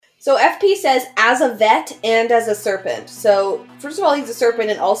So FP says, as a vet and as a serpent. So, first of all, he's a serpent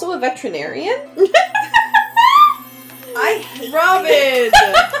and also a veterinarian. I hate Robin!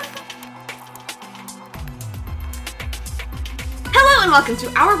 Hello and welcome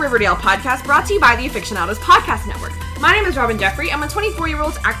to our Riverdale podcast, brought to you by the AFICTIONADOS podcast network. My name is Robin Jeffrey. I'm a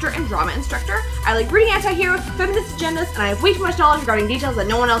 24-year-old actor and drama instructor. I like reading anti-heroes, feminist agendas, and I have way too much knowledge regarding details that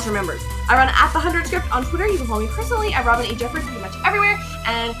no one else remembers. I run @the100script on Twitter. You can follow me personally at Robin E. Jeffrey pretty much everywhere.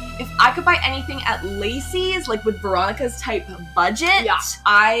 And if I could buy anything at Lacey's, like with Veronica's type budget, Yeah.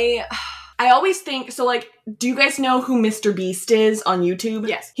 I always think, so like, do you guys know who Mr. Beast is on YouTube?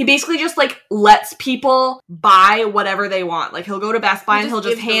 Yes. He basically just like lets people buy whatever they want. Like he'll go to Best Buy and he'll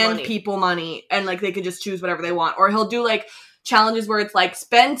just gives them hand money. people money and like they can just choose whatever they want. Or he'll do like challenges where it's like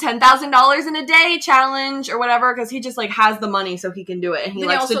spend $10,000 in a day challenge or whatever, because he just like has the money so he can do it. And he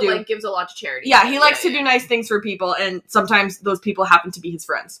likes also, to do like, gives a lot to charity. Yeah, he likes to do nice things for people, and sometimes those people happen to be his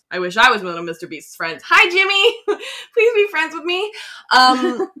friends. I wish I was one of Mr. Beast's friends. Hi, Jimmy! Please be friends with me.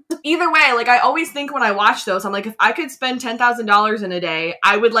 Either way, like, I always think when I watch those, I'm like, if I could spend $10,000 in a day,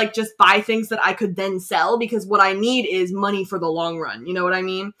 I would, like, just buy things that I could then sell, because what I need is money for the long run. You know what I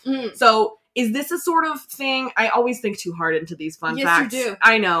mean? Mm. So, is this a sort of thing? I always think too hard into these fun facts. Yes, you do.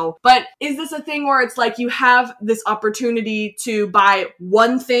 I know. But is this a thing where it's like you have this opportunity to buy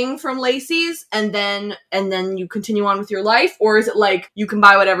one thing from Lacey's and then you continue on with your life? Or is it like you can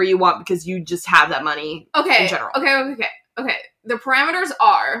buy whatever you want because you just have that money in general? Okay. The parameters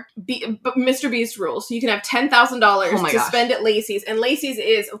are Mr. Beast rules. So you can have $10,000 to spend at Lacey's. And Lacey's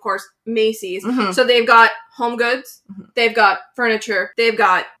is, of course, Macy's. Mm-hmm. So they've got home goods. Mm-hmm. They've got furniture. They've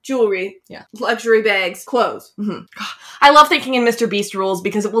got jewelry. Yeah. Luxury bags. Clothes. Mm-hmm. I love thinking in Mr. Beast rules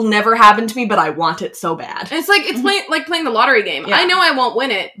because it will never happen to me, but I want it so bad. And it's like, playing the lottery game. Yeah. I know I won't win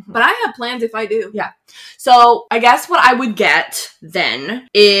it, but I have plans if I do. Yeah. So I guess what I would get then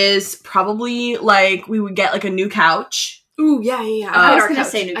is probably like, we would get like a new couch. Ooh, yeah. I was gonna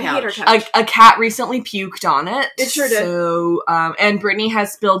say new I hate our couch. couch. A cat recently puked on it. It sure did. So, and Brittany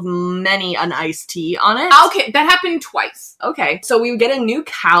has spilled many an iced tea on it. Okay, that happened twice. Okay. So we would get a new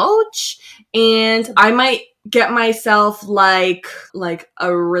couch, and I might get myself like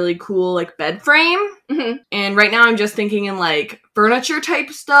a really cool like bed frame. Mm-hmm. And right now I'm just thinking in like furniture type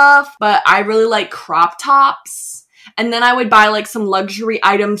stuff, but I really like crop tops. And then I would buy, like, some luxury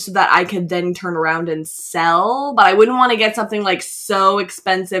items so that I could then turn around and sell. But I wouldn't want to get something, like, so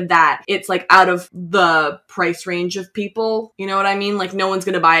expensive that it's, like, out of the price range of people. You know what I mean? Like, no one's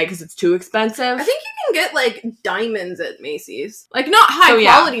gonna buy it because it's too expensive. I think you can get, like, diamonds at Macy's. Like, not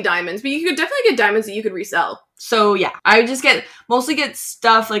high-quality diamonds, but you could definitely get diamonds that you could resell. So, yeah. I would just mostly get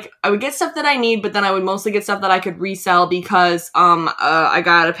stuff, like, I would get stuff that I need, but then I would mostly get stuff that I could resell because, I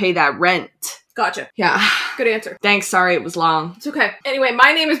gotta pay that rent. Gotcha. Yeah. Good answer. Thanks, sorry it was long. It's okay. Anyway,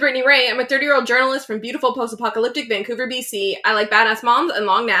 my name is Brittany Ray. I'm a 30-year-old journalist from beautiful post-apocalyptic Vancouver, BC. I like badass moms and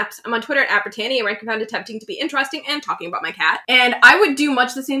long naps. I'm on Twitter at Brittany, a rank and found attempting to be interesting and talking about my cat. And I would do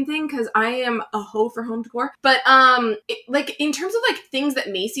much the same thing because I am a hoe for home decor. But, like, in terms of, like, things that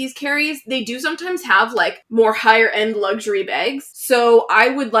Macy's carries, they do sometimes have, like, more higher-end luxury bags. So I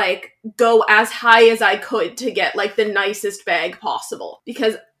would, like, go as high as I could to get, like, the nicest bag possible.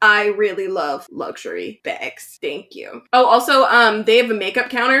 Because I really love luxury bags. Thank you. Oh, also, they have the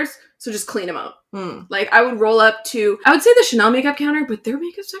makeup counters, so just clean them out. Like, I would roll up to, I would say the Chanel makeup counter, but their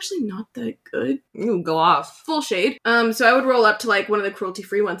makeup's actually not that good. Ooh, go off. Full shade. So I would roll up to, like, one of the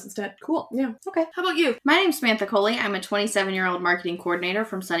cruelty-free ones instead. Cool. Yeah. Okay. How about you? My name's Samantha Coley. I'm a 27-year-old marketing coordinator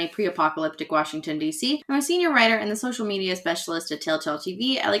from sunny pre-apocalyptic Washington, D.C. I'm a senior writer and the social media specialist at Telltale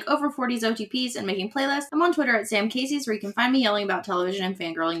TV. I like over 40s OTPs and making playlists. I'm on Twitter at Sam Casey's, where you can find me yelling about television and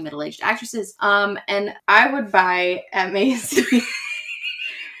fangirling middle-aged actresses. And I would buy at Macy's...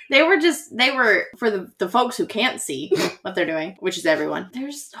 They were, for the folks who can't see what they're doing, which is everyone, they're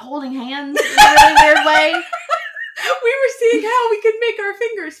just holding hands in a really weird way. We were seeing how we could make our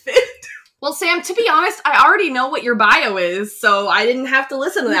fingers fit. Well, Sam, to be honest, I already know what your bio is, so I didn't have to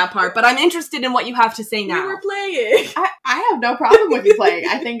listen to that part, but I'm interested in what you have to say now. We were playing. I have no problem with you playing.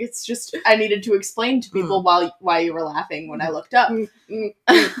 I think it's just, I needed to explain to people why you were laughing when I looked up.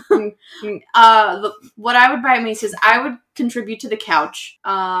 What I would buy at Macy's, I would contribute to the couch.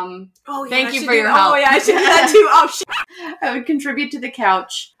 Thank you for your help. Oh, yeah, I should do that too. Oh, shit. I would contribute to the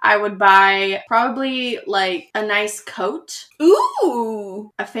couch. I would buy probably, like, a nice coat.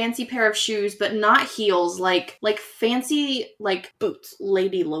 Ooh. A fancy pair of shoes, but not heels, like fancy, like, boots.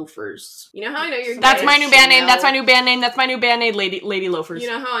 Lady loafers. You know how I know you're gay? That's my new band name. That's my new band name. That's my new band name. Lady Loafers. You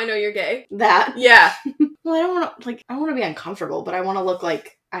know how I know you're gay? That? Yeah. Well, I don't want to be uncomfortable, but I want to look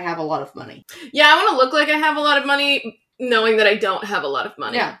like I have a lot of money. Yeah, I want to look like I have a lot of money. knowing that I don't have a lot of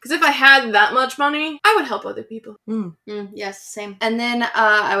money. Yeah. Because if I had that much money, I would help other people. Yes, same. And then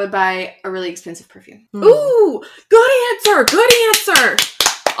I would buy a really expensive perfume. Ooh, good answer. Good answer.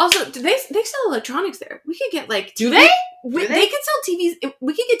 Also, do they sell electronics there? We could get like... Do they? They could sell TVs.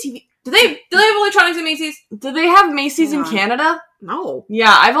 We could get TV... Do they have electronics at Macy's? Do they have Macy's in Canada? No.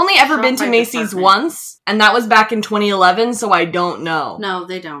 Yeah, I've only ever been to by Macy's department. once, and that was back in 2011, so I don't know. No,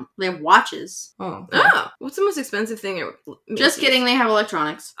 they don't. They have watches. Oh. Oh. What's the most expensive thing at Macy's? Just kidding, they have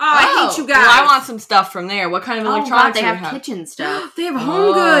electronics. Oh, I hate you guys. Well, I want some stuff from there. What kind of electronics they do have kitchen stuff. They have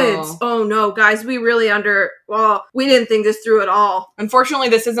home goods. Oh no, guys, we really we didn't think this through at all. Unfortunately,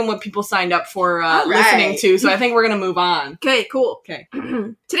 this isn't what people signed up for All listening right. to, so I think we're gonna move on. Okay, cool. Okay.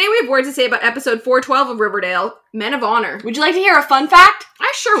 Today we have words to say about episode 412 of Riverdale, Men of Honor. Would you like to hear a fun fact?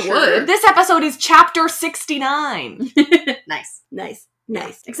 I sure would. This episode is chapter 69. Nice. Nice.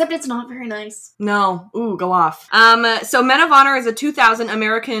 Except it's not very nice. No. Ooh, go off. So Men of Honor is a 2000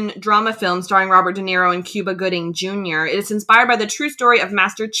 American drama film starring Robert De Niro and Cuba Gooding Jr. It is inspired by the true story of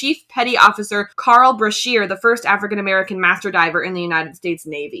Master Chief Petty Officer Carl Brashear, the first African-American master diver in the United States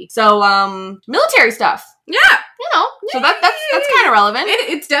Navy. So, military stuff. Yeah. You know, so that's kind of relevant.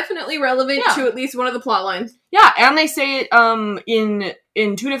 It's definitely relevant to at least one of the plot lines. Yeah, and they say it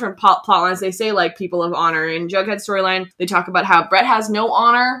in two different plot lines. They say, like, people of honor. In Jughead's storyline, they talk about how Brett has no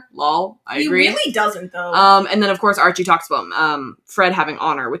honor. Lol, I agree. He really doesn't, though. And then, of course, Archie talks about Fred having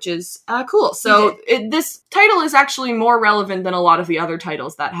honor, which is cool. So this title is actually more relevant than a lot of the other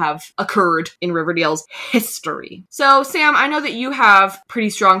titles that have occurred in Riverdale's history. So, Sam, I know that you have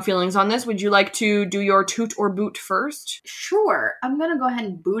pretty strong feelings on this. Would you like to do your toot or boot first? Sure, I'm gonna go ahead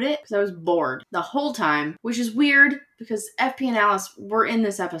and boot it because I was bored the whole time, which is weird because FP and Alice were in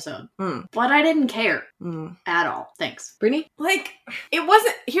this episode. But I didn't care at all. Thanks. Brittany? Like, it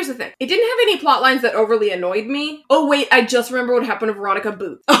wasn't... Here's the thing. It didn't have any plot lines that overly annoyed me. Oh, wait, I just remember what happened to Veronica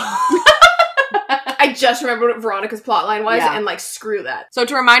Booth. I just remember what Veronica's plotline was, and, like, screw that. So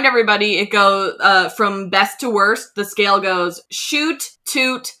to remind everybody, it goes from best to worst. The scale goes shoot,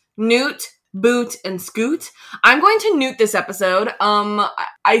 toot, newt, boot, and scoot. I'm going to newt this episode.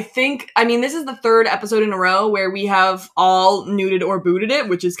 I mean, this is the third episode in a row where we have all newted or booted it,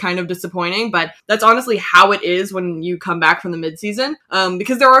 which is kind of disappointing, but that's honestly how it is when you come back from the mid-season,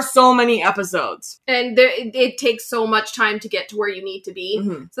 because there are so many episodes. And it takes so much time to get to where you need to be.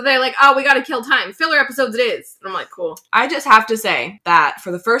 So they're like, oh, we gotta kill time. Filler episodes it is. And I'm like, cool. I just have to say that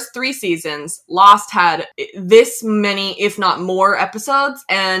for the first 3 seasons, Lost had this many, if not more, episodes,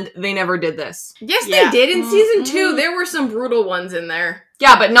 and they never did this. Yes, they did. In season 2, there were some brutal ones in there.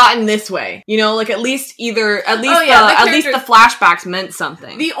 Yeah, but not in this way. You know, like at least the flashbacks meant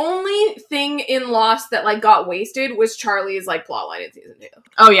something. The only thing in Lost that, like, got wasted was Charlie's, like, plotline in season 2.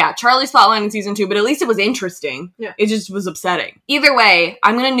 Oh yeah, Charlie's plotline in season 2, but at least it was interesting. Yeah. It just was upsetting. Either way,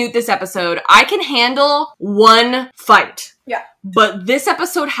 I'm gonna newt this episode. I can handle one fight. Yeah. But this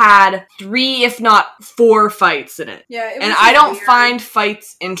episode had 3, if not 4 fights in it. Yeah, and I don't find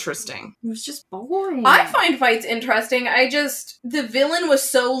fights interesting. It was just boring. I find fights interesting. The villain was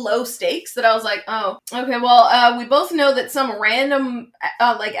so low stakes that I was like, oh, okay, well, we both know that some random,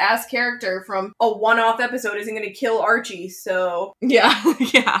 ass character from a one-off episode isn't gonna kill Archie, so... Yeah,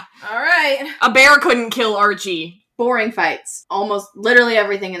 yeah. Alright. A bear couldn't kill Archie. Boring fights. Almost literally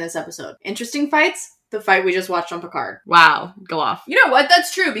everything in this episode. Interesting fights? The fight we just watched on Picard. Wow, go off. You know what?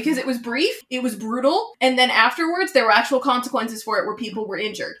 That's true, because it was brief, it was brutal, and then afterwards there were actual consequences for it where people were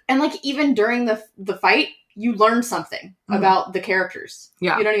injured. And, like, even during the fight, you learned something about the characters.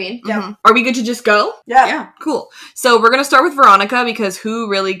 Yeah. You know what I mean? Yeah. Are we good to just go? Yeah. Cool. So we're gonna start with Veronica, because who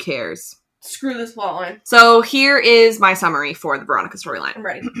really cares? Screw this plotline. So here is my summary for the Veronica storyline. I'm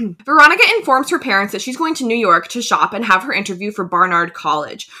ready. Veronica informs her parents that she's going to New York to shop and have her interview for Barnard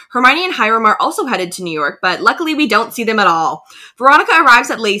College. Hermione and Hiram are also headed to New York, but luckily we don't see them at all. Veronica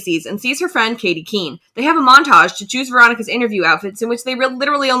arrives at Lacey's and sees her friend Katie Keene. They have a montage to choose Veronica's interview outfits in which they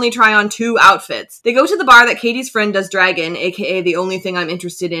literally only try on 2 outfits. They go to the bar that Katie's friend does drag in, aka the only thing I'm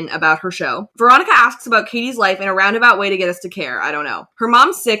interested in about her show. Veronica asks about Katie's life in a roundabout way to get us to care. I don't know. Her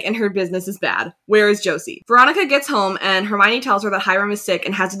mom's sick and her business is bad. Where is Josie? Veronica gets home and Hermione tells her that Hiram is sick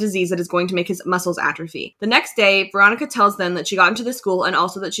and has a disease that is going to make his muscles atrophy. The next day, Veronica tells them that she got into the school and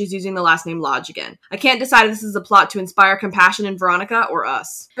also that she's using the last name Lodge again. I can't decide if this is a plot to inspire compassion in Veronica or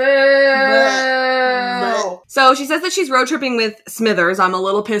us. Boo! So she says that she's road tripping with Smithers. I'm a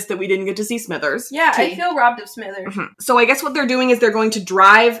little pissed that we didn't get to see Smithers. Yeah, I feel robbed of Smithers. So I guess what they're doing is they're going to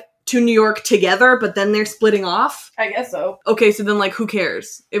drive to New York together, but then they're splitting off? I guess so. Okay, so then, like, who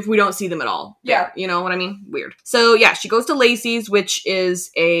cares if we don't see them at all? Yeah. You know what I mean? Weird. So, yeah, she goes to Lacey's, which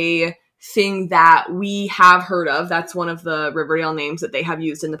is a thing that we have heard of. That's one of the Riverdale names that they have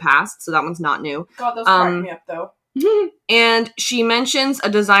used in the past, so that one's not new. God, those crack me up, though. And she mentions a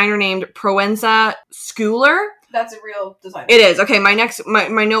designer named Proenza Schuyler. That's a real designer. It is. Okay, my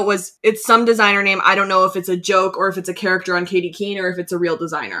note was, it's some designer name. I don't know if it's a joke or if it's a character on Katie Keene or if it's a real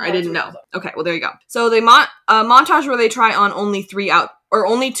designer. I didn't know. Okay, well, there you go. So they montage where they try on only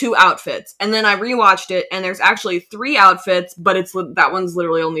 2 outfits. And then I rewatched it, and there's actually 3 outfits, but that one's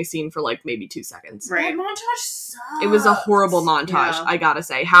literally only seen for like maybe 2 seconds. Right. That montage sucks. It was a horrible montage, I gotta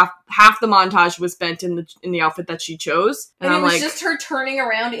say. Half the montage was spent in the outfit that she chose. And it was just her turning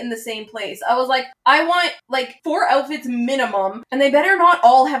around in the same place. I was like, I want like 4 outfits minimum, and they better not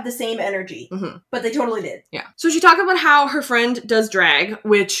all have the same energy. Mm-hmm. But they totally did. Yeah. So she talked about how her friend does drag,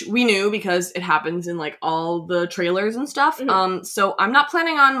 which we knew because it happens in like all the trailers and stuff. Mm-hmm. So I'm not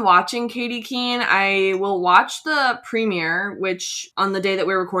planning on watching Katie Keene. I will watch the premiere, which on the day that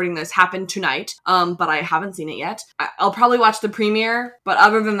we're recording this happened tonight. But I haven't seen it yet. I'll probably watch the premiere, but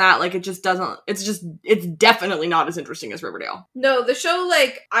other than that, like, it's definitely not as interesting as Riverdale. No, the show,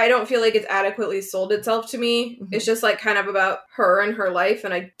 like, I don't feel like it's adequately sold itself to me. Mm-hmm. It's just like kind of about her and her life,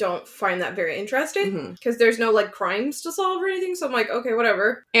 and I don't find that very interesting because there's no like crimes to solve or anything. So I'm like, okay,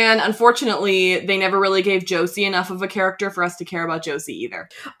 whatever. And unfortunately, they never really gave Josie enough of a character for us to care about Josie either.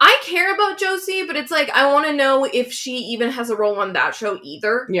 I care about Josie, but it's like, I want to know if she even has a role on that show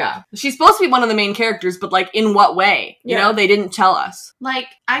either. Yeah. She's supposed to be one of the main characters, but like, in what way? You know, they didn't tell us. Like,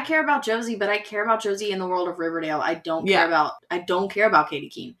 I care about Josie, but I care about Josie in the world of Riverdale. I don't care about Katie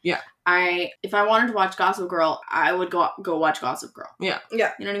Keene. Yeah. If I wanted to watch Gossip Girl, I would go watch Gossip Girl. Yeah.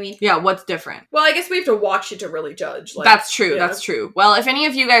 Yeah. You know what I mean? Yeah, what's different? Well, I guess we have to watch it to really judge. Like, that's true, that's true. Well, if any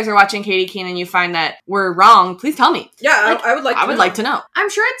of you guys are watching Katie Keene and you find that we're wrong, please tell me. Yeah, I would like to know. I'm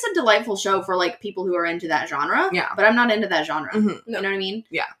sure it's a delightful show for, like, people who are into that genre. Yeah. But I'm not into that genre. Mm-hmm. No. You know what I mean?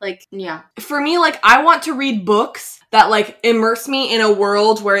 Yeah. Like, yeah. For me, like, I want to read books that, like, immerse me in a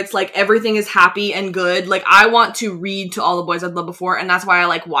world where it's, like, everything is happy and good. Like, I want to read To All the Boys I'd Loved Before, and that's why I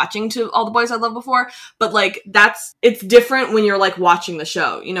like watching To All the Boys I'd Loved Before. But, like, it's different when you're, like, watching the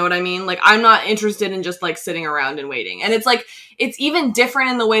show. You know what I mean? Like, I'm not interested in just, like, sitting around and waiting. And it's, like, it's even different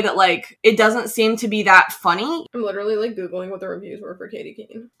in the way that, like, it doesn't seem to be that funny. I'm literally, like, Googling what the reviews were for Katie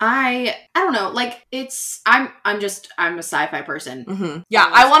Keene. I don't know. Like, I'm a sci-fi person. Mm-hmm. Yeah,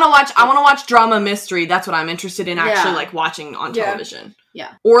 I want to watch drama mystery. That's what I'm interested in actually, like, watching on television.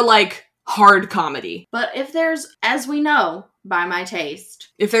 Yeah. Or, like, hard comedy. But if there's, as we know, by my taste,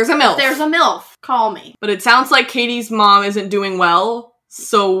 if there's a MILF, call me. But it sounds like Katie's mom isn't doing well.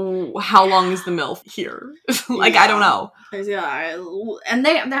 So how long is the MILF here? Like, yeah. I don't know. Yeah, and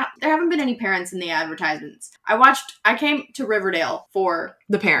there haven't been any parents in the advertisements. I came to Riverdale for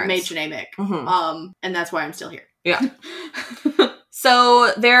the parents, Mage and Amick, and that's why I'm still here. Yeah.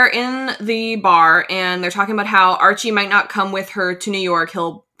 So they're in the bar and they're talking about how Archie might not come with her to New York.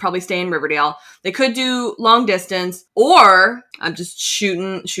 He'll probably stay in Riverdale. They could do long distance, or I'm just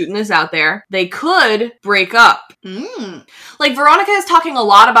shooting this out there, they could break up. Like, Veronica is talking a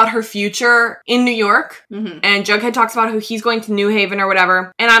lot about her future in New York, and Jughead talks about how he's going to New Haven or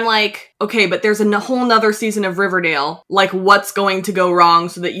whatever, and I'm like, okay, but there's a whole nother season of Riverdale. Like, what's going to go wrong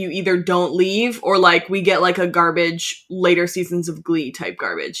so that you either don't leave, or, like, we get, like, a garbage later seasons of Glee type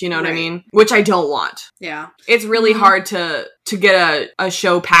garbage, you know what I mean? Which I don't want. Yeah. It's really hard to get a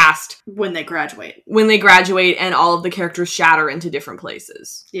show past when they graduate. And all of the characters shatter into different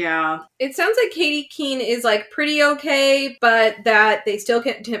places. Yeah. It sounds like Katie Keene is, like, pretty okay, but that they still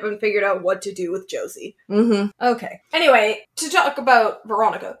haven't figured out what to do with Josie. Okay. Anyway, to talk about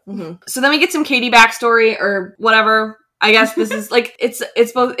Veronica. So then we get some Katie backstory or whatever. I guess this is like, is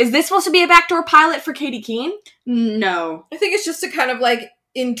this supposed to be a backdoor pilot for Katie Keene? No. I think it's just to kind of, like,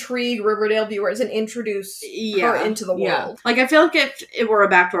 intrigue Riverdale viewers and introduce her into the world. Like, I feel like if it were a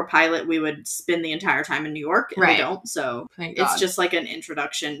backdoor pilot, we would spend the entire time in New York, and we don't, so it's just like an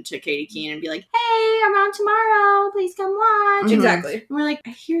introduction to Katie Keene and be like, hey, I'm on tomorrow, please come watch. Exactly. And we're like,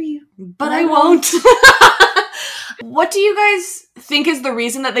 I hear you, but I won't. What do you guys think is the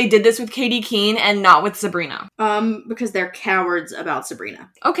reason that they did this with Katie Keene and not with Sabrina? Because they're cowards about Sabrina.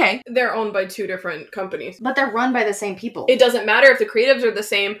 Okay. They're owned by 2 different companies. But they're run by the same people. It doesn't matter if the creatives are the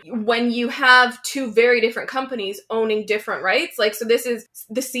same. When you have 2 very different companies owning different rights, like, so this is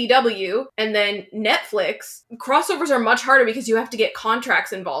the CW and then Netflix, crossovers are much harder because you have to get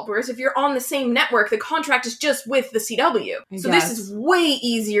contracts involved. Whereas if you're on the same network, the contract is just with the CW. So this is way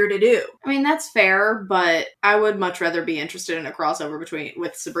easier to do. I mean, that's fair, but I would much rather be interested in a crossover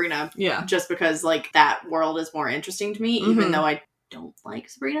with Sabrina. Yeah. Just because, like, that world is more interesting to me, even though I don't like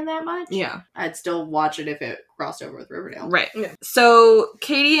Sabrina that much. Yeah. I'd still watch it if it crossed over with Riverdale. Right. Yeah. So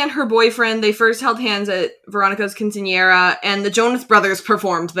Katie and her boyfriend, they first held hands at Veronica's quinceañera, and the Jonas Brothers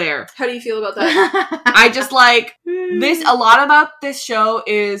performed there. How do you feel about that? I just like this. A lot about this show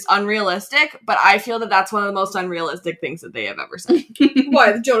is unrealistic, but I feel that that's one of the most unrealistic things that they have ever said.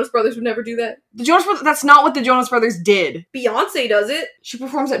 Why? The Jonas Brothers would never do that? The Jonas Brothers, that's not what the Jonas Brothers did. Beyonce does it. She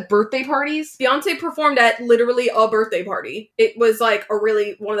performs at birthday parties. Beyonce performed at literally a birthday party. It was like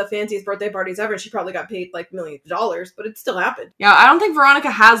one of the fanciest birthday parties ever. She probably got paid like millions of dollars, but it still happened. Yeah, I don't think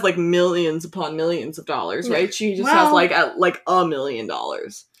Veronica has like millions upon millions of dollars, right? She just has like $1 million.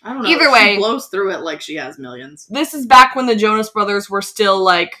 I don't know. Either way, she blows through it like she has millions. This is back when the Jonas Brothers were still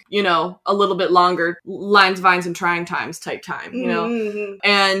like, you know, a little bit longer, lines, vines, and trying times type time, you know? Mm-hmm.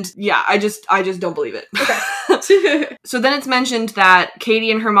 And yeah, I just don't believe it. Okay. So then it's mentioned that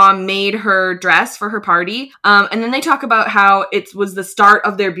Katie and her mom made her dress for her party. And then they talk about how it was the start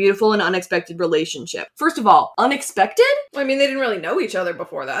of their beautiful and unexpected relationship. First of all, unexpected? Well, I mean, they didn't really know each other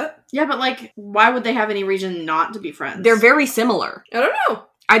before that. Yeah, but like, why would they have any reason not to be friends? They're very similar. I don't know.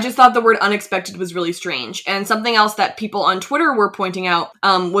 I just thought the word unexpected was really strange. And something else that people on Twitter were pointing out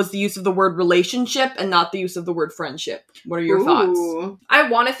was the use of the word relationship and not the use of the word friendship. What are your thoughts? I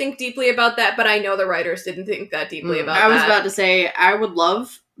want to think deeply about that, but I know the writers didn't think that deeply about that. I was about to say, I would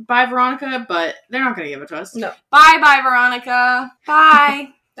love Bye Veronica, but they're not going to give it to us. No. Bye, Veronica. Bye.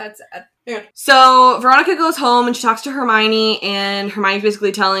 That's sad. Yeah. So Veronica goes home and she talks to Hermione, and Hermione's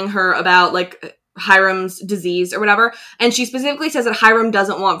basically telling her about, like, Hiram's disease or whatever, and she specifically says that Hiram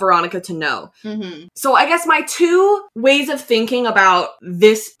doesn't want Veronica to know. Mm-hmm. So I guess my two ways of thinking about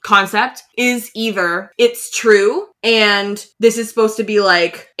this concept is either it's true and this is supposed to be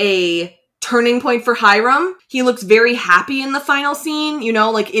like a turning point for Hiram. He looks very happy in the final scene, you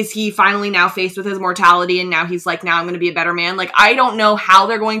know, like, is he finally now faced with his mortality and now he's like, now I'm going to be a better man? Like, I don't know how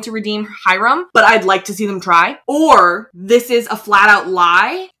they're going to redeem Hiram, but I'd like to see them try. Or this is a flat out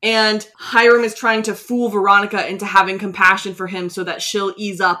lie and Hiram is trying to fool Veronica into having compassion for him so that she'll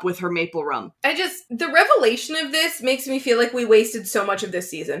ease up with her maple rum. The revelation of this makes me feel like we wasted so much of this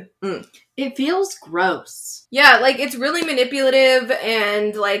season. It feels gross. Yeah, like, it's really manipulative,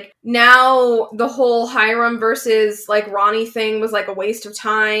 and, like, now the whole Hiram versus, like, Ronnie thing was, like, a waste of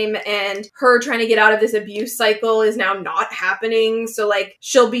time, and her trying to get out of this abuse cycle is now not happening, so, like,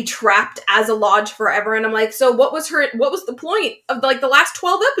 she'll be trapped as a lodge forever, and I'm like, so what was the point of, like, the last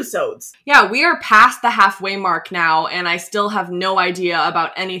 12 episodes? Yeah, we are past the halfway mark now, and I still have no idea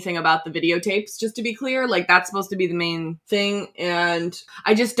about anything about the videotapes, just to be clear. Like, that's supposed to be the main thing, and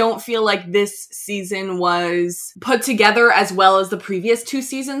I just don't feel like this season was put together as well as the previous two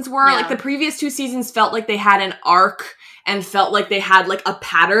seasons were. Yeah. Like, the previous two seasons felt like they had an arc and felt like they had, like, a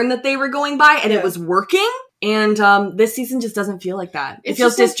pattern that they were going by, and it was working. And this season just doesn't feel like that. It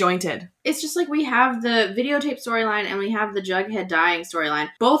feels disjointed. It's just like we have the videotape storyline and we have the Jughead dying storyline,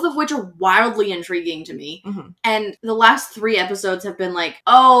 both of which are wildly intriguing to me. Mm-hmm. And the last 3 episodes have been like,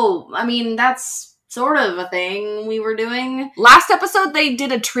 oh, I mean, that's sort of a thing we were doing. Last episode, they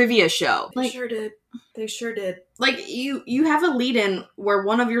did a trivia show. They sure did. They sure did. Like, you have a lead-in where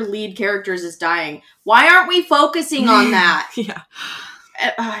one of your lead characters is dying. Why aren't we focusing on that? Yeah.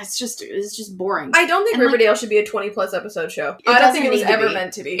 It's just boring. I don't think Riverdale should be a 20-plus episode show. I don't think it was ever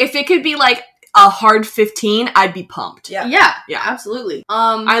meant to be. If it could be, like, a hard 15, I'd be pumped. Yeah, absolutely.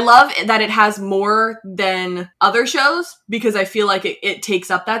 I love that it has more than other shows because I feel like it takes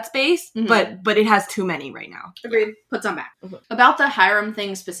up that space, but it has too many right now. Agreed. Yeah, put some back. About the Hiram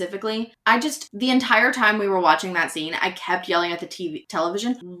thing specifically, the entire time we were watching that scene, I kept yelling at the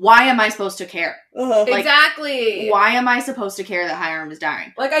television, why am I supposed to care? Like, exactly. Why am I supposed to care that Hiram is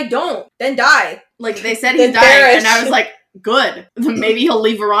dying? Like, I don't. Then die. Like, they said he's dying, and I was like, good. Maybe he'll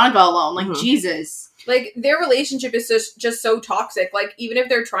leave Veronica alone. Like, Jesus. Like, their relationship is just so toxic. Like, even if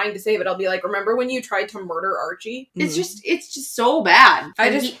they're trying to save it, I'll be like, remember when you tried to murder Archie? It's just so bad.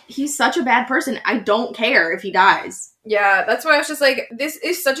 He's such a bad person. I don't care if he dies. Yeah, that's why I was just like, this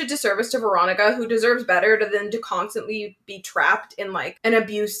is such a disservice to Veronica, who deserves better than to constantly be trapped in, like, an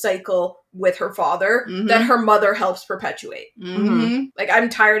abuse cycle with her father that her mother helps perpetuate. Like, I'm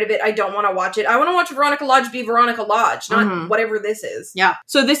tired of it. I don't want to watch it. I want to watch Veronica Lodge be Veronica Lodge, not whatever this is. Yeah.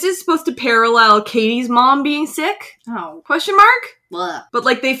 So this is supposed to parallel Katie's mom being sick? Oh. Question mark? Blah. But,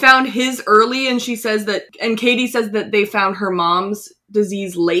 like, they found his early, and Katie says that they found her mom's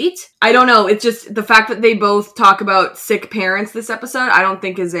disease late. I don't know. It's just the fact that they both talk about sick parents this episode, I don't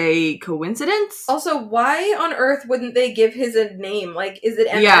think is a coincidence. Also, why on earth wouldn't they give his a name? Like, is it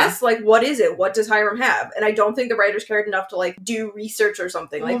MS? Yeah. Like, what is it? What does Hiram have? And I don't think the writers cared enough to, like, do research or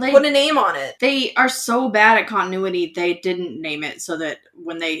something. Like, Well, put a name on it. They are so bad at continuity, they didn't name it so that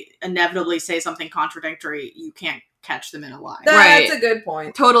when they inevitably say something contradictory, you can't catch them in a lie. That's Right. a good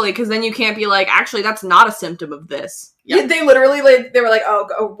point. Totally, because then you can't be like, actually, that's not a symptom of this. Yeah. They literally, like, they were like,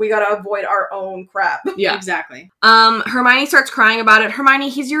 oh, we gotta avoid our own crap. Yeah. Exactly. Hermione starts crying about it. Hermione,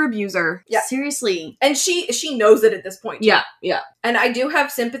 he's your abuser. Yeah. Seriously. And she knows it at this point. Yeah, yeah. And I do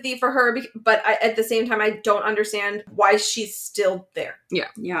have sympathy for her, but at the same time, I don't understand why she's still there.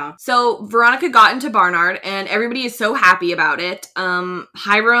 Yeah. So Veronica got into Barnard, and everybody is so happy about it.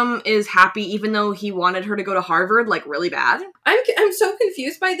 Hiram is happy, even though he wanted her to go to Harvard, like, really bad. I'm so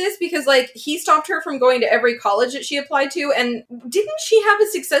confused by this because, like, he stopped her from going to every college that she applied to, and didn't she have a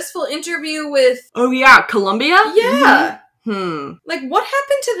successful interview with... Oh, yeah, Columbia? Yeah. Like, what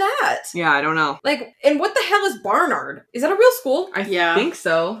happened to that? Yeah, I don't know. Like, and what the hell is Barnard? Is that a real school? I Yeah. think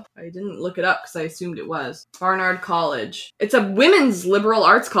so. I didn't look it up because I assumed it was. Barnard College. It's a women's liberal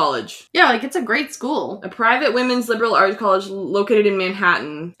arts college. Yeah, like, it's a great school. A private women's liberal arts college located in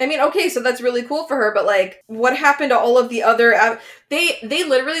Manhattan. I mean, okay, so that's really cool for her, but, like, what happened to all of the other... They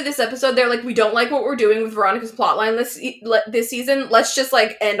literally, this episode, they're like, we don't like what we're doing with Veronica's plotline this season. Let's just,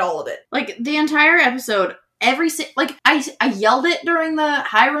 like, end all of it. Like, the entire episode... I yelled it during the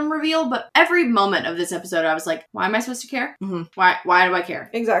Hiram reveal, but every moment of this episode, I was like, why am I supposed to care? Mm-hmm. Why do I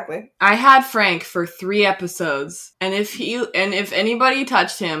care? Exactly. I had Frank for 3 episodes, and if anybody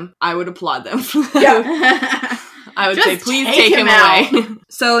touched him, I would applaud them. Yeah. I would Just say, please take take him him out." away.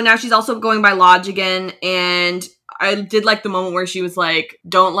 So now she's also going by Lodge again, and I did like the moment where she was like,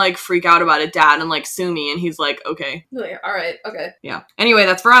 don't, like, freak out about it, Dad, and, like, sue me, and he's like, okay. All right, okay. Yeah. Anyway,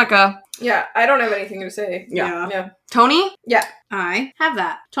 that's Veronica. Yeah, I don't have anything to say. Yeah. Tony? Yeah. I have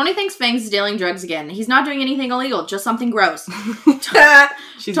that. Tony thinks Fangs is dealing drugs again. He's not doing anything illegal, just something gross.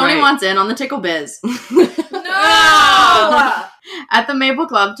 She's Tony right. wants in on the tickle biz. No! At the Maple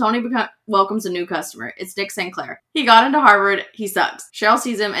Club, Tony welcomes a new customer. It's Nick St. Clair. He got into Harvard. He sucks. Cheryl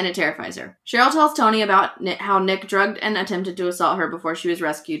sees him and it terrifies her. Cheryl tells Tony about how Nick drugged and attempted to assault her before she was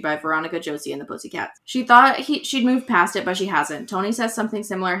rescued by Veronica, Josie, and the Pussycats. She thought she'd moved past it, but she hasn't. Tony says something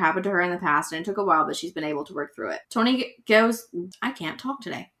similar happened to her in the past, and it took a while, but she's been able to work through it. Tony goes... I can't talk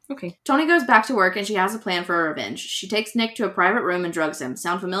today. Okay. Tony goes back to work and she has a plan for a revenge. She takes Nick to a private room and drugs him.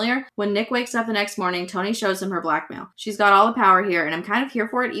 Sound familiar? When Nick wakes up the next morning, Tony shows him her blackmail. She's got all the power here, and I'm kind of here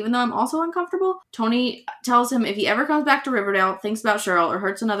for it, even though I'm also uncomfortable. Tony tells him if he ever comes back to Riverdale, thinks about Cheryl, or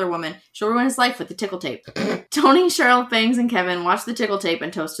hurts another woman, she'll ruin his life with the tickle tape. Tony, Cheryl, Fangs, and Kevin watch the tickle tape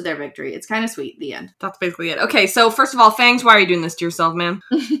and toast to their victory. It's kind of sweet. The end. That's basically it. Okay, so first of all, Fangs, why are you doing this to yourself, man?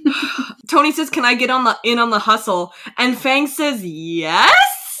 Tony says, can I get in on the hustle? And Fangs says, yes?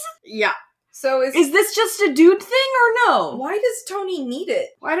 Yeah. So Is this just a dude thing or no? why does Tony need it?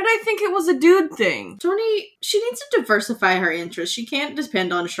 Why did I think it was a dude thing? Tony, she needs to diversify her interests. She can't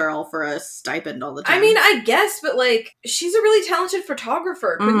depend on Cheryl for a stipend all the time. I mean, I guess, but, like, she's a really talented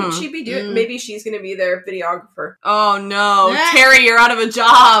photographer. Couldn't she be doing... Maybe she's gonna be their videographer. Oh no, Yeah. Terry, you're out of a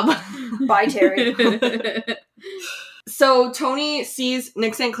job. Bye, Terry. So Tony sees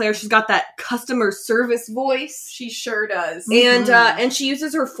Nick St. Clair. She's got that customer service voice. She sure does. And she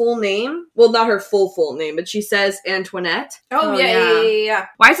uses her full name. Well, not her full name, but she says Antoinette. Oh, Oh, yeah. yeah.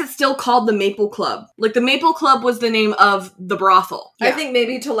 Why is it still called the Maple Club? Like, the Maple Club was the name of the brothel. I think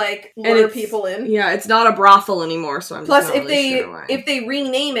maybe to, like, And lure it's- people in. Yeah, it's not a brothel anymore, so I'm Plus, just not if really they sure why. if they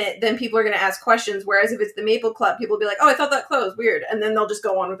rename it, then people are going to ask questions. Whereas if it's the Maple Club, people will be like, "Oh, I thought that closed. Weird," and then they'll just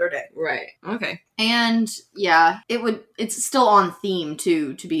go on with their day. Right. Okay. And yeah, it's still on theme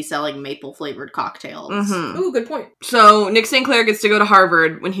too, to be selling maple flavored cocktails. Mm-hmm. Ooh, good point. So Nick St. Clair gets to go to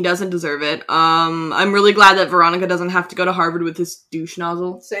Harvard when he doesn't deserve it. I'm really glad that Veronica doesn't have to go to Harvard with this douche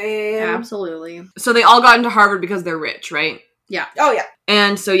nozzle. Same. Absolutely. So they all got into Harvard because they're rich, right? Oh yeah.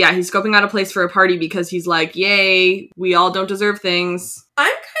 And so yeah, he's scoping out a place for a party because he's like, yay, we all don't deserve things. I'm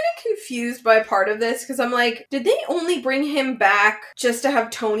kind of confused by part of this because I'm like, did they only bring him back just to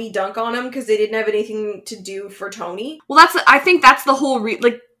have Tony dunk on him because they didn't have anything to do for Tony? Well, I think that's the whole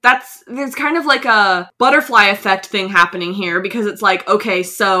there's kind of like a butterfly effect thing happening here, because it's like, okay,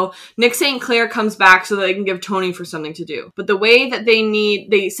 so Nick St. Clair comes back so that they can give Tony for something to do. But the way that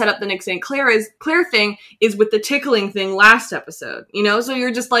they set up the Nick St. Clair thing is with the tickling thing last episode, you know? So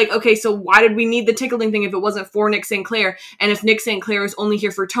you're just like, okay, so why did we need the tickling thing if it wasn't for Nick St. Clair? And if Nick St. Clair is only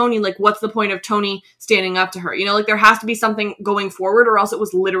here for Tony, like, what's the point of Tony standing up to her? You know, like, there has to be something going forward, or else it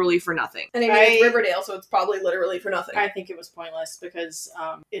was literally for nothing. And I mean, it's Riverdale, so it's probably literally for nothing. I think it was pointless because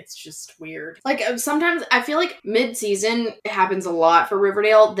it's just weird. Like, sometimes I feel like mid-season it happens a lot for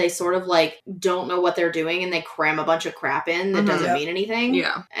Riverdale. They sort of like don't know what they're doing and they cram a bunch of crap in that doesn't mean anything.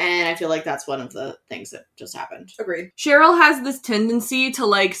 Yeah. And I feel like that's one of the things that just happened. Agreed. Cheryl has this tendency to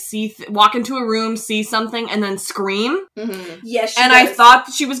like walk into a room, see something, and then scream. Mm-hmm. Yes, and I thought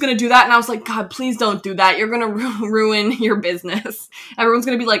that she was going to do that, and I was like, God, please don't do that. You're going to ruin your business. Everyone's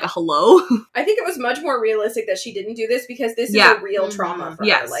going to be like, hello? I think it was much more realistic that she didn't do this because this is a real trauma for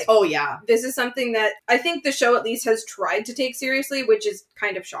her. Like, oh, yeah. This is something that I think the show at least has tried to take seriously, which is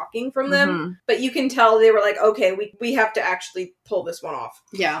kind of shocking from them. But you can tell they were like, okay, we have to actually pull this one off.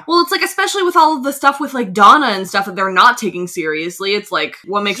 Yeah. Well, it's like, especially with all of the stuff with like Donna and stuff that they're not taking seriously, it's like,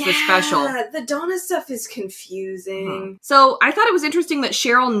 what makes this special? Yeah, the Donna stuff is confusing. So I thought it was interesting that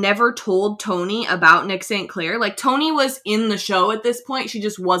Cheryl never told Tony about Nick St. Clair. Like, Tony was in the show at this point. She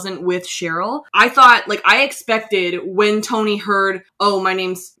just wasn't with Cheryl. I thought, like, I expected when Tony heard, oh, my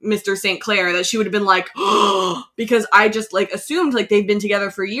name's Mr. St. Clair, that she would have been like, oh, because I just, like, assumed, like, they've been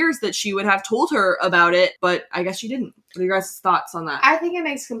together for years, that she would have told her about it, but I guess she didn't. What are your guys' thoughts on that? I think it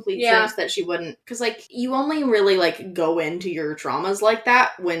makes complete sense that she wouldn't, because, like, you only really, like, go into your traumas like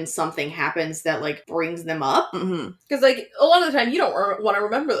that when something happens that, like, brings them up. Because, like, a lot of the time you don't want to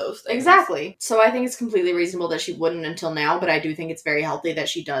remember those things. Exactly. So I think it's completely reasonable that she wouldn't until now, but I do think it's very healthy that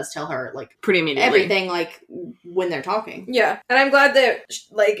she does tell her, like, pretty immediately. Everything, like, when they're talking. Yeah. And I'm glad that,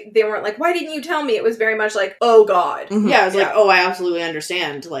 like, they weren't like, why didn't you tell me? It was very much like, oh, God. Yeah, it was like, oh, I absolutely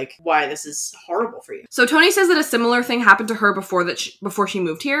understand, like, why this is horrible for you. So Tony says that a similar thing happened to her before she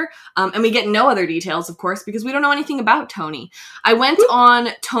moved here, and we get no other details, of course, because we don't know anything about Tony. I went on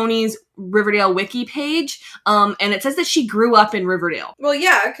Tony's Riverdale wiki page, and it says that she grew up in Riverdale. Well,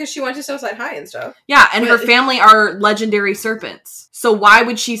 yeah, because she went to Southside High and stuff. Yeah, and her family are legendary serpents. So why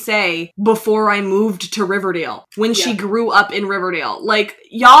would she say, before I moved to Riverdale, when she grew up in Riverdale? Like,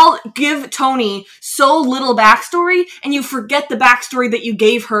 y'all give Tony so little backstory, and you forget the backstory that you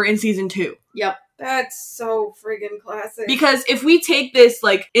gave her in season 2. Yep. That's so friggin' classic. Because if we take this,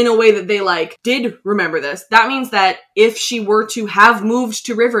 like, in a way that they, like, did remember this, that means that if she were to have moved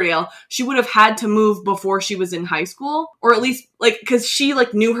to Riverdale, she would have had to move before she was in high school. Or at least, like, because she,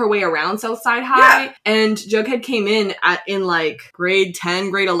 like, knew her way around Southside High. And Jughead came in in, like, grade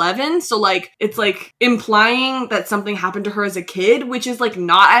 10, grade 11. So, like, it's, like, implying that something happened to her as a kid, which is, like,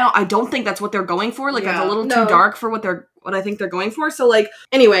 not, I don't think that's what they're going for. Like, that's a little too dark for what I think they're going for. So, like,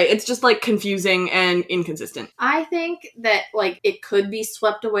 anyway, it's just, like, confusing and inconsistent. I think that, like, it could be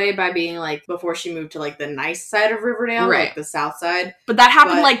swept away by being, like, before she moved to, like, the nice side of Riverdale, like, the south side. But that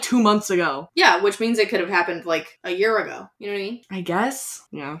happened, like, 2 months ago. Yeah, which means it could have happened, like, a year ago. You know what I mean? I guess.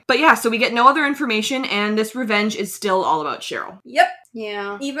 Yeah. But yeah, so we get no other information, and this revenge is still all about Cheryl. Yep.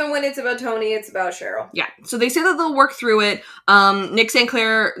 Yeah. Even when it's about Tony, it's about Cheryl. Yeah. So they say that they'll work through it. Nick St.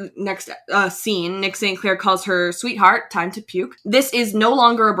 Clair, next scene, Nick St. Clair calls her sweetheart, time to puke. This is no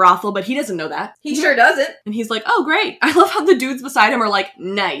longer a brothel, but he doesn't know that. He sure doesn't. And he's like, oh, great. I love how the dudes beside him are like,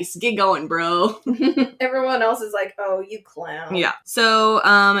 nice, get going, bro. Everyone else is like, oh, you clown. Yeah.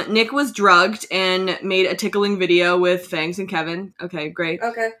 So Nick was drugged and made a tickling video with Fangs and Kevin. Okay, great.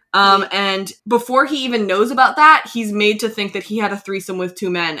 Okay. And before he even knows about that, he's made to think that he had a threesome with 2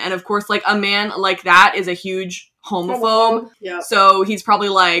 men. And of course, like, a man like that is a huge homophobe. Yeah. So he's probably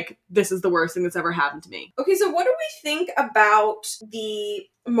like, this is the worst thing that's ever happened to me. Okay, so what do we think about the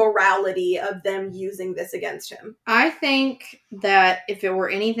morality of them using this against him? I think that if it were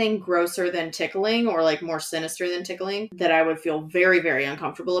anything grosser than tickling or like more sinister than tickling, that I would feel very, very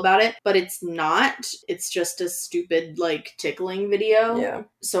uncomfortable about it. But it's not. It's just a stupid like tickling video. Yeah.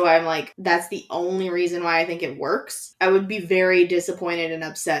 So I'm like, that's the only reason why I think it works. I would be very disappointed and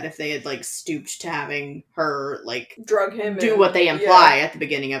upset if they had like stooped to having her like drug him, do what they imply at the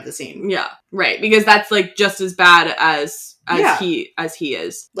beginning of the scene. Yeah, right. Because that's like just as bad as he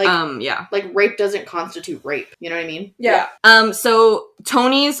is. Like, yeah. Like, rape doesn't constitute rape. You know what I mean? Yeah. So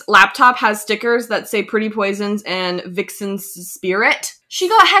Tony's laptop has stickers that say Pretty Poisons and Vixen's Spirit. She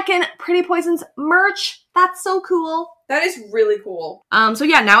got heckin' Pretty Poisons merch. That's so cool. That is really cool. So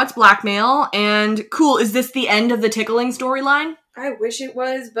yeah, now it's blackmail, and cool, is this the end of the tickling storyline? I wish it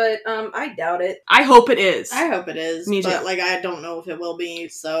was, but I doubt it. I hope it is. I hope it is. Me too. But, like, I don't know if it will be,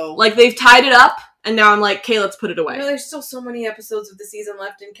 so... Like, they've tied it up, and now I'm like, okay, let's put it away. You know, there's still so many episodes of the season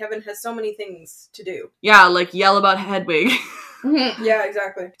left, and Kevin has so many things to do. Yeah, like, yell about Hedwig. Yeah,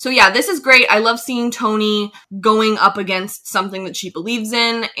 exactly. So yeah, this is great. I love seeing Tony going up against something that she believes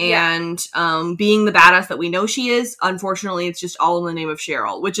in and being the badass that we know she is. Unfortunately, it's just all in the name of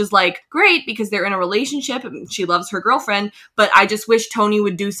Cheryl, which is like great because they're in a relationship and she loves her girlfriend, but I just wish Tony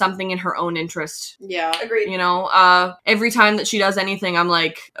would do something in her own interest. Yeah. Agreed. You know, every time that she does anything, I'm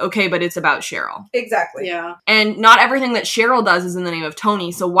like, okay, but it's about Cheryl. Exactly. Yeah. And not everything that Cheryl does is in the name of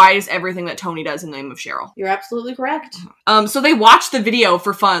Tony, so why is everything that Tony does in the name of Cheryl? You're absolutely correct. So they watched the video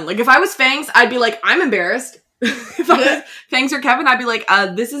for fun. Like, if I was Fangs, I'd be like, I'm embarrassed. If I was Fangs or Kevin, I'd be like,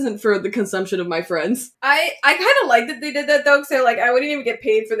 this isn't for the consumption of my friends. I kind of like that they did that, though, because they're like, we didn't even get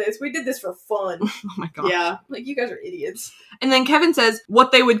paid for this. We did this for fun. Oh my god. Yeah. Like, you guys are idiots. And then Kevin says,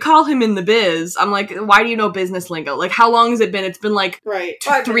 what they would call him in the biz. I'm like, why do you know business lingo? Like, how long has it been? It's been like Right.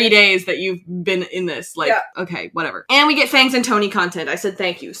 3 days that you've been in this. Like, okay, whatever. And we get Fangs and Tony content. I said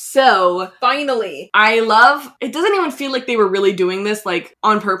thank you. So, Finally. I love, it doesn't even feel like they were really doing this, like,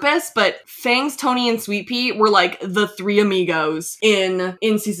 on purpose, but Fangs, Tony, and Sweet Pea were, like, the three amigos in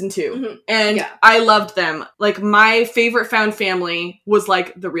season 2. Mhm. And I loved them. Like, my favorite found family was,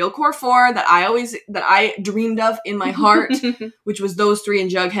 like, the real core 4 that I dreamed of in my heart, which was those 3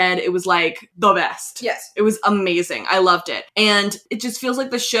 and Jughead. It was, like, the best. Yes. It was amazing. I loved it. And it just feels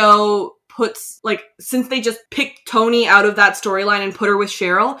like the show puts, like, since they just picked Tony out of that storyline and put her with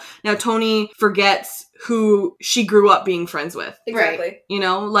Cheryl, now Tony forgets who she grew up being friends with. Exactly. Right. You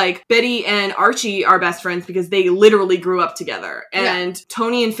know, like, Betty and Archie are best friends because they literally grew up together. And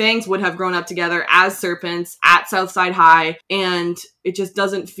Tony and Fangs would have grown up together as serpents at Southside High, and it just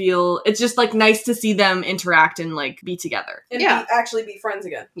doesn't feel, it's just, like, nice to see them interact and, like, be together. And actually be friends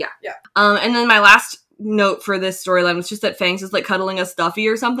again. Yeah. Yeah. And then my last note for this storyline was just that Fangs is, like, cuddling a stuffy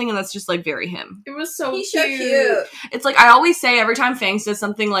or something, and that's just, like, very him. It was so He's cute. so cute. It's like, I always say every time Fangs does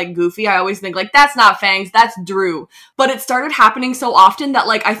something, like, goofy, I always think, like, that's not Fangs, that's Drew. But it started happening so often that,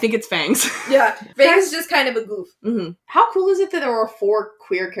 like, I think it's Fangs. Yeah. Fangs is just kind of a goof. Mm-hmm. How cool is it that there were 4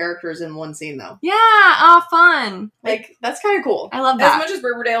 queer characters in one scene, though? Yeah, fun. Like, that's kind of cool. I love As that. much as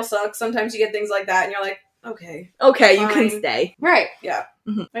Riverdale sucks, sometimes you get things like that, and you're like, okay. Okay, you can Fine. stay. Right. Yeah.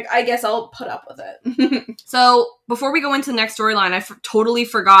 Mhm. Like, I guess I'll put up with it. So, before we go into the next storyline, I totally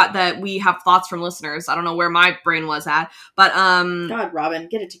forgot that we have thoughts from listeners. I don't know where my brain was at, but, God, Robin,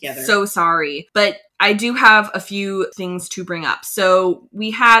 get it together. so sorry. But I do have a few things to bring up. So,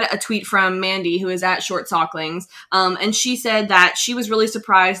 we had a tweet from Mandy, who is at Short Socklings, and she said that she was really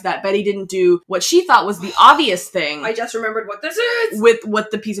surprised that Betty didn't do what she thought was the obvious thing I just remembered what this is!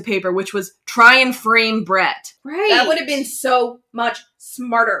 with the piece of paper, which was try and frame Brett. right. That would have been so much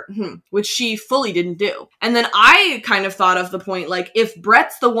smarter. Which she fully didn't do. And then I kind of thought of the point, like, if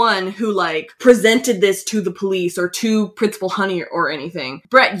Brett's the one who, like, presented this to the police or to Principal Honey or anything,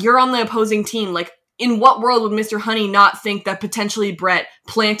 Brett, you're on the opposing team. Like, in what world would Mr. Honey not think that potentially Brett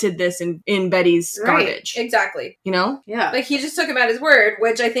planted this in Betty's Right. garbage? Exactly. You know? Yeah. Like, he just took him at his word,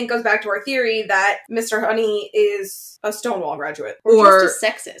 which I think goes back to our theory that Mr. Honey is a Stonewall graduate. Or just a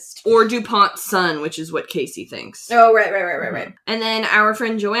sexist. Or DuPont's son, which is what Casey thinks. Oh, right. And then our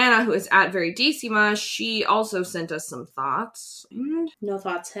friend Joanna, who is at Very Decima, she also sent us some thoughts. And No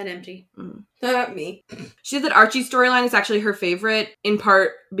thoughts, head empty. Me. she said that Archie's storyline is actually her favorite, in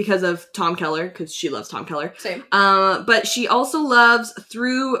part because of Tom Keller, because she loves Tom Keller. Same. But she also loves,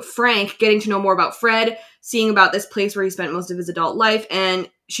 through Frank, getting to know more about Fred, seeing about this place where he spent most of his adult life, and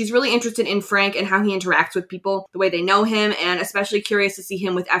she's really interested in Frank and how he interacts with people, the way they know him, and especially curious to see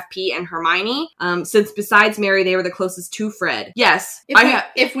him with FP and Hermione, since besides Mary, they were the closest to Fred. Yes,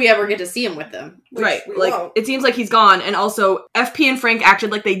 If we ever get to see him with them. Which right, we like, won't. it seems like he's gone, and also, FP and Frank acted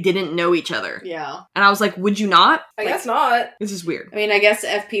like they didn't know each other. Yeah. And I was like, would you not? I guess not. This is weird. I mean, I guess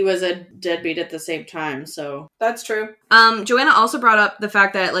FP was a deadbeat at the same time, so. That's true. Joanna also brought up the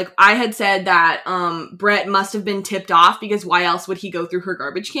fact that, like, I had said that, Brett must have been tipped off because why else would he go through her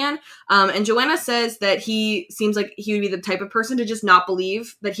garbage can? And Joanna says that he seems like he would be the type of person to just not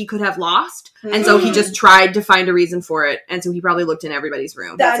believe that he could have lost. And so he just tried to find a reason for it. And so he probably looked in everybody's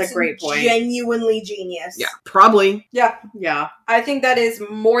room. That's a great point. Genuinely genius. Yeah, probably. Yeah. Yeah. I think that is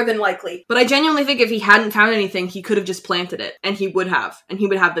more than likely. But I genuinely think if he hadn't found anything, he could have just planted it. And he would have. And he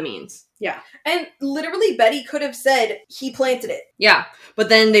would have the means. Yeah. And literally, Betty could have said he planted it. Yeah. But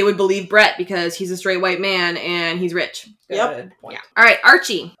then they would believe Brett because he's a straight white man and he's rich. Yep. Good point. Yeah. All right,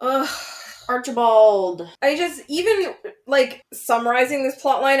 Archie. Ugh. Archibald. I just, even, like, summarizing this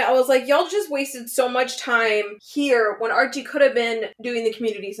plotline, I was like, y'all just wasted so much time here when Archie could have been doing the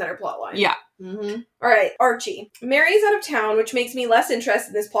community center plotline. Yeah. Mm-hmm. Alright, Archie. Mary's out of town, which makes me less interested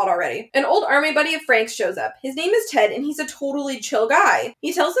in this plot already. An old army buddy of Frank's shows up. His name is Ted, and he's a totally chill guy.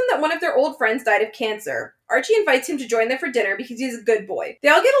 He tells him that one of their old friends died of cancer. Archie invites him to join them for dinner because he's a good boy. They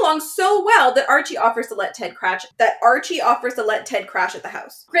all get along so well that Archie offers to let Ted crash at the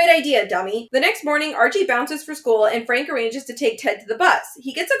house. Great idea, dummy. The next morning, Archie bounces for school, and Frank arranges to take Ted to the bus.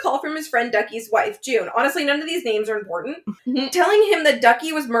 He gets a call from his friend Ducky's wife, June. Honestly, none of these names are important. Telling him that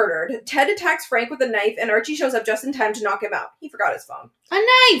Ducky was murdered. Ted attacks Frank with a knife, and Archie shows up just in time to knock him out. He forgot his phone. A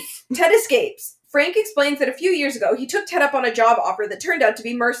knife! Ted escapes. Frank explains that a few years ago, he took Ted up on a job offer that turned out to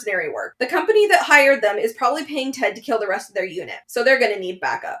be mercenary work. The company that hired them is probably paying Ted to kill the rest of their unit, so they're gonna need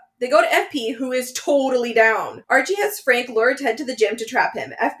backup. They go to FP, who is totally down. Archie has Frank lure Ted to the gym to trap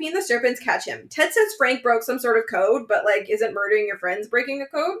him. FP and the Serpents catch him. Ted says Frank broke some sort of code, but, like, isn't murdering your friends breaking a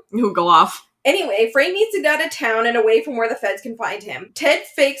code? Who go off. Anyway, Frank needs to get out of town and away from where the feds can find him. Ted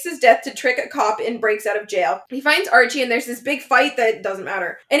fakes his death to trick a cop and breaks out of jail. He finds Archie and there's this big fight that doesn't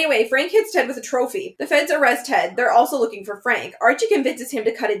matter. Anyway, Frank hits Ted with a trophy. The feds arrest Ted. They're also looking for Frank. Archie convinces him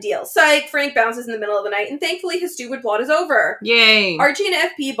to cut a deal. Psych! Frank bounces in the middle of the night and thankfully his stupid plot is over. Yay. Archie and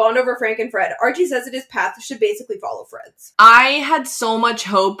FP bond over Frank and Fred. Archie says that his path should basically follow Fred's. I had so much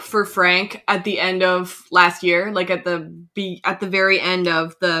hope for Frank at the end of last year, like at the very end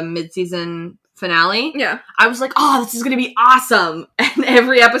of the mid-season finale. Yeah. I was like, oh, this is gonna be awesome. And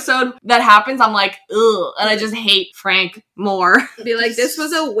every episode that happens, I'm like, ugh. And I just hate Frank more. Be like, this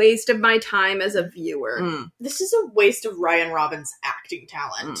was a waste of my time as a viewer. This is a waste of Ryan Robin's acting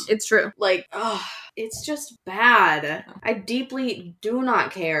talent. It's true. Like, ugh, it's just bad. I deeply do not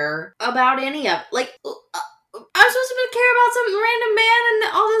care about any of it. Like, I'm supposed to care about some random man and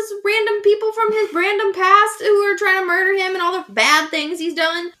all those random people from his random past who are trying to murder him and all the bad things he's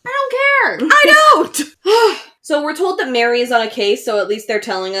done. I don't care. I don't! So we're told that Mary is on a case, so at least they're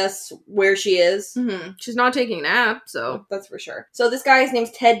telling us where she is. Mm-hmm. She's not taking a nap, so. That's for sure. So this guy's name's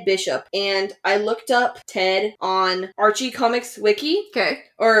Ted Bishop, and I looked up Ted on Archie Comics Wiki. Okay.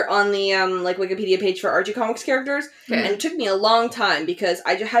 Or on the, Wikipedia page for Archie Comics characters. Okay. And it took me a long time because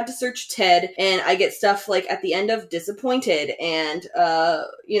I just had to search Ted, and I get stuff, like, at the end of Disappointed, and,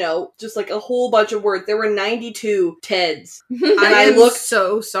 just, like, a whole bunch of words. There were 92 Teds. And I looked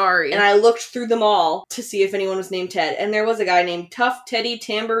so sorry. And I looked through them all to see if anyone was named Ted. And there was a guy named Tough Teddy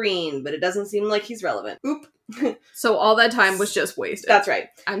Tambourine, but it doesn't seem like he's relevant. Oop. So all that time was just wasted. That's right.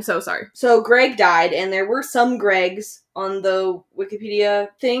 I'm so sorry. So Greg died, and there were some Gregs on the Wikipedia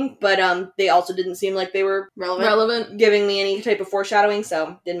thing, but they also didn't seem like they were relevant, giving me any type of foreshadowing,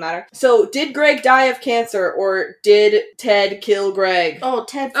 so didn't matter. So did Greg die of cancer, or did Ted kill Greg? Oh,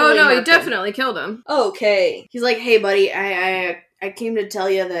 Ted. Oh no, he definitely killed him. Okay. He's like, hey, buddy, I came to tell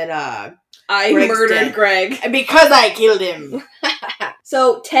you that I Greg's murdered dead. Greg because I killed him.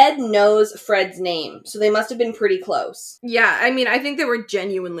 So Ted knows Fred's name, so they must have been pretty close. Yeah, I mean, I think they were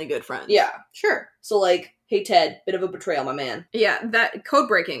genuinely good friends. Yeah. Sure. So, like, hey, Ted, bit of a betrayal, my man. Yeah, that code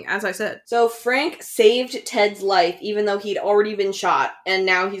breaking, as I said. So Frank saved Ted's life, even though he'd already been shot, and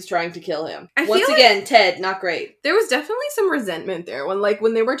now he's trying to kill him. Once again, Ted, not great. There was definitely some resentment there.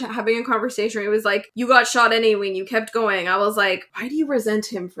 When they were having a conversation, it was like, you got shot anyway and you kept going. I was like, why do you resent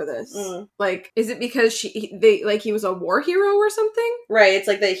him for this? Like, is it because he was a war hero or something? Right, it's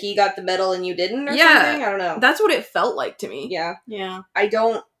like that he got the medal and you didn't or something? I don't know. That's what it felt like to me. Yeah. Yeah. I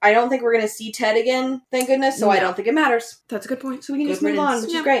don't think we're gonna see Ted again, thank goodness, so I don't think it matters. That's a good point. So we can just move on,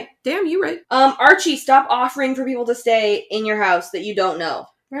 which is great. Damn, you right. Archie, stop offering for people to stay in your house that you don't know.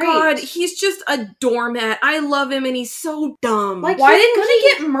 Right. God, he's just a doormat. I love him and he's so dumb. Like, why he's didn't gonna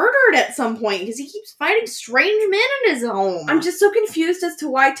get murdered at some point because he keeps fighting strange men in his home. I'm just so confused as to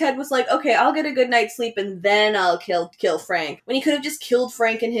why Ted was like, okay, I'll get a good night's sleep and then I'll kill Frank. When he could have just killed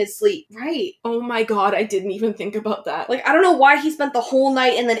Frank in his sleep. Right. Oh my god, I didn't even think about that. Like, I don't know why he spent the whole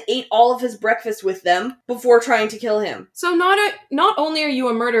night and then ate all of his breakfast with them before trying to kill him. So not only are you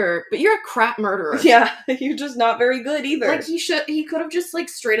a murderer, but you're a crap murderer. Yeah, you're just not very good either. Like, he could have just, like,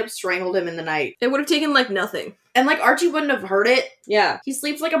 straight up strangled him in the night. It would have taken, like, nothing. And, like, Archie wouldn't have heard it. Yeah. He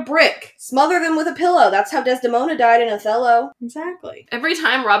sleeps like a brick. Smother them with a pillow. That's how Desdemona died in Othello. Exactly. Every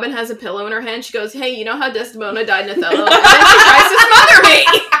time Robin has a pillow in her hand, she goes, hey, you know how Desdemona died in Othello? And then she tries to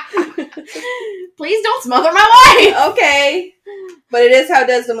smother me! Please don't smother my wife! Okay. But it is how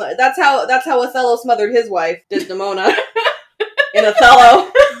Desdemona... That's how Othello smothered his wife, Desdemona. In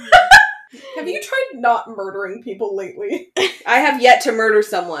Othello. Have you tried not murdering people lately? I have yet to murder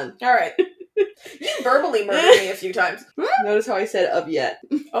someone. Alright. You verbally murdered me a few times. Notice how I said of yet.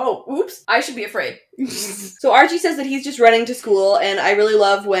 Oh, oops. I should be afraid. So Archie says that he's just running to school, and I really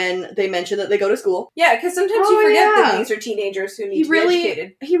love when they mention that they go to school. Yeah, because sometimes you forget that these are teenagers who need to be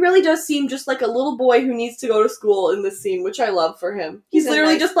educated. He really does seem just like a little boy who needs to go to school in this scene, which I love for him. He's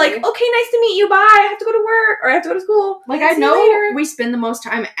literally just like, okay, nice to meet you, bye, I have to go to work, or I have to go to school. Like, I know we spend the most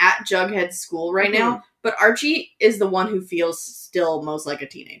time at Jughead's school right now, but Archie is the one who feels still most like a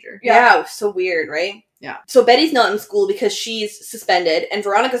teenager. Yeah, so weird, right? Yeah. So Betty's not in school because she's suspended, and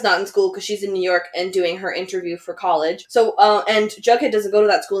Veronica's not in school because she's in New York and doing her interview for college. So, and Jughead doesn't go to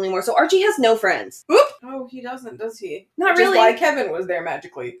that school anymore, so Archie has no friends. Oop! Oh, he doesn't, does he? Not really. Just like Kevin was there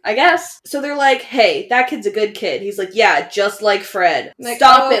magically. I guess. So they're like, hey, that kid's a good kid. He's like, yeah, just like Fred. Like,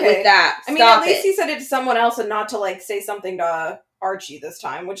 Stop it with that. I mean, at least he said it to someone else and not to, like, say something to Archie this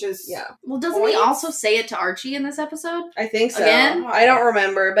time, which is... Yeah. Well, doesn't he also say it to Archie in this episode? I think so. Again? I don't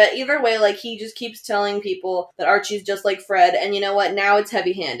remember, but either way, like, he just keeps telling people that Archie's just like Fred, and you know what? Now it's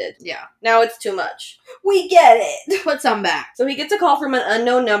heavy-handed. Yeah. Now it's too much. We get it! Put some back. So he gets a call from an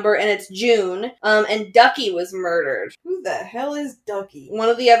unknown number, and it's June, and Ducky was murdered. Who the hell is Ducky? One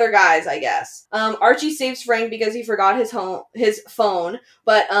of the other guys, I guess. Archie saves Frank because he forgot his phone,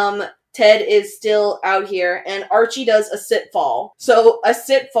 but, Ted is still out here, and Archie does a sit fall. So a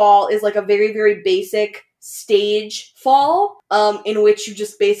sit fall is like a very, very basic stage fall, in which you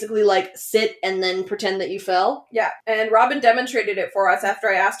just basically like sit and then pretend that you fell. Yeah, and Robin demonstrated it for us after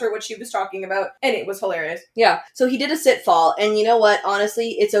I asked her what she was talking about, and it was hilarious. Yeah, so he did a sit fall, and you know what?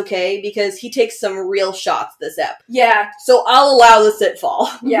 Honestly, it's okay because he takes some real shots this ep. Yeah. So I'll allow the sit fall.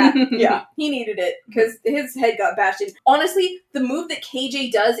 Yeah, yeah. He needed it because his head got bashed in. Honestly, the move that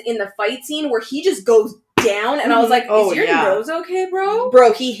KJ does in the fight scene where he just goes down, and I was like, is your nose okay, bro?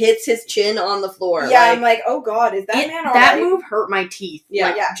 Bro, he hits his chin on the floor. Yeah, I'm like, oh god, is that man alright? That move hurt my teeth. Yeah.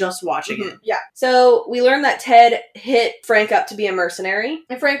 Like, just watching it. Yeah. So we learned that Ted hit Frank up to be a mercenary.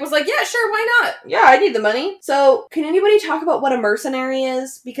 And Frank was like, yeah, sure, why not? Yeah, I need the money. So can anybody talk about what a mercenary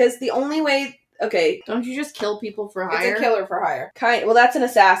is? Because the only way... Okay. Don't you just kill people for hire? It's a killer for hire. Well, that's an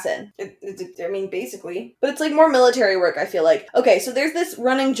assassin. I mean, basically. But it's like more military work, I feel like. Okay, so there's this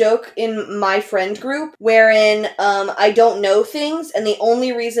running joke in my friend group wherein I don't know things, and the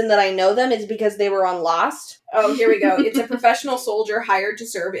only reason that I know them is because they were on Lost. Oh, here we go. It's a professional soldier hired to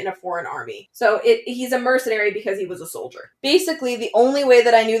serve in a foreign army. So he's a mercenary because he was a soldier. Basically, the only way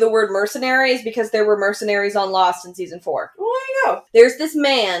that I knew the word mercenary is because there were mercenaries on Lost in season 4. Well, there you go. There's this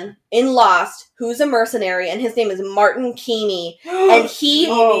man in Lost who's a mercenary, and his name is Martin Keeney, and he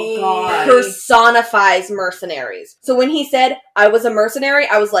personifies mercenaries. So when he said, I was a mercenary,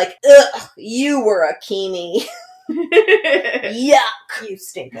 I was like, ugh, you were a Keeney. Yuck. You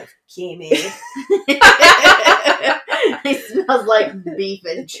stink of Kimi. It smells like beef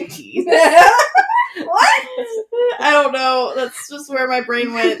and cheese. What? I don't know. That's just where my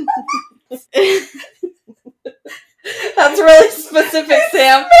brain went. That's really specific,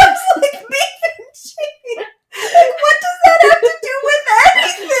 Sam. It smells like beef and cheese. Like, what does that have to do with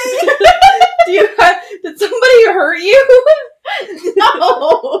anything? Did somebody hurt you?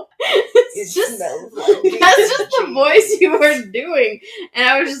 No. It just smells like beef that's and just the cheese. voice you were doing. And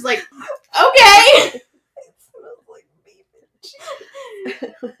I was just like, okay. It smells like beef and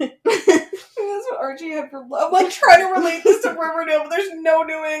cheese. That's what Archie had for love. I'm like trying to relate this to Riverdale, but there's no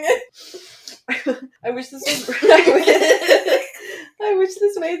doing it. I wish this was... I wish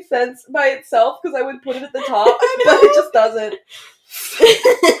this made sense by itself, because I would put it at the top, but it just doesn't.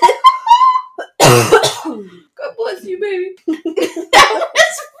 God bless you, baby. That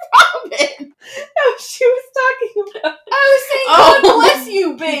was Robin. No, she was talking about... I was saying, God bless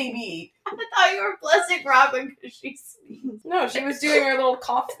you, baby. I thought you were blessing Robin because she sneezed. No, she was doing her little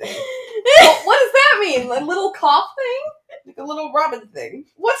cough thing. What does that mean? A little cough thing? Like a little Robin thing.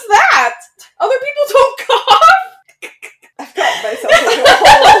 What's that? Other people don't cough? I've gotten myself into a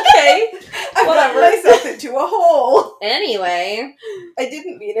hole. Okay. I've gotten myself into a hole. Anyway. I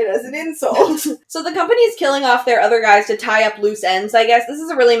didn't mean it as an insult. So the company is killing off their other guys to tie up loose ends, I guess. This is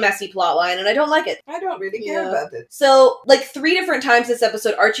a really messy plot line, and I don't like it. I don't really care about it. So, like, 3 different times this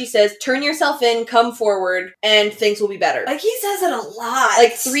episode, Archie says, turn yourself in, come forward, and things will be better. Like, he says it a lot.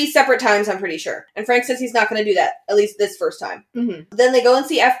 Like, 3 separate times, I'm pretty sure. And Frank says he's not going to do that, at least this first time. Mm-hmm. Then they go and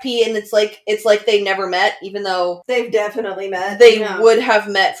see FP, and it's like they never met, even though they've definitely met. they would have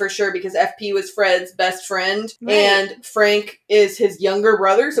met for sure, because FP was Fred's best friend, and Frank is his younger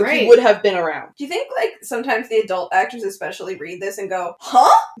brother, so he would have been around. Do you think, like, sometimes the adult actors especially read this and go, huh?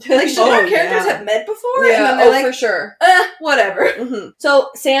 Like, should our characters have met before? Yeah, and then they're like, for sure. whatever. Mm-hmm. So,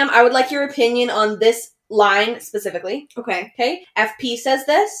 Sam, I would like your opinion on this line specifically. Okay. Okay? FP says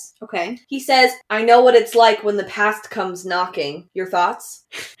this. Okay. He says, I know what it's like when the past comes knocking. Your thoughts?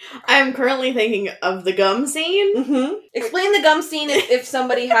 I'm currently thinking of the gum scene. Mm-hmm. Explain the gum scene if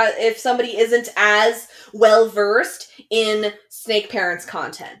somebody isn't as well versed in Snake Parents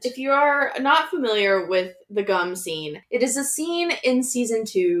content. If you are not familiar with the gum scene, it is a scene in season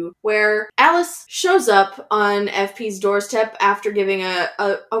 2 where Alice shows up on FP's doorstep after giving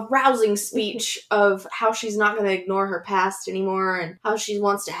a rousing speech of how she's not going to ignore her past anymore and how she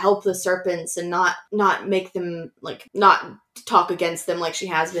wants to help the serpents and not make them, like, not talk against them like she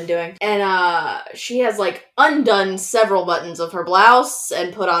has been doing. And she has, like, undone several buttons of her blouse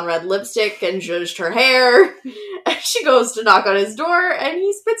and put on red lipstick and zhuzhed her hair. And she goes to knock on his door and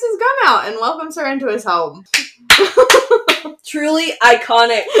he spits his gum out and welcomes her into his home. Truly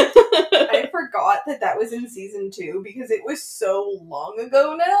iconic. I forgot that was in season 2 because it was so long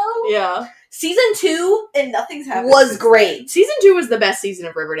ago now. Yeah. Season 2 And nothing's happened. was great. Season 2 was the best season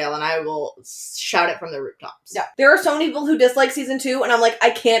of Riverdale, and I will shout it from the rooftops. Yeah. There are so many people who dislike season 2, and I'm like, I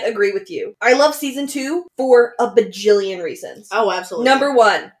can't agree with you. I love season 2 for a bajillion reasons. Oh, absolutely.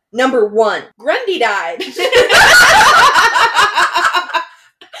 Number one, Grundy died.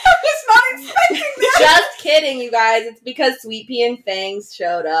 Not expecting that. Just kidding, you guys. It's because Sweet Pea and Fangs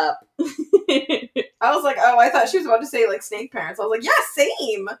showed up. I was like, oh, I thought she was about to say, like, Snake Parents. I was like, yeah,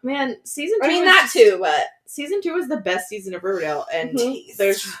 same. Man, season 2 I mean, was that too, but... Season 2 is the best season of Riverdale, and Mhm.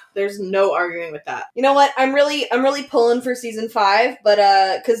 there's no arguing with that. You know what? I'm really pulling for season 5,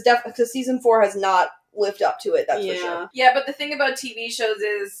 but because season 4 has not lived up to it. That's for sure. Yeah, but the thing about TV shows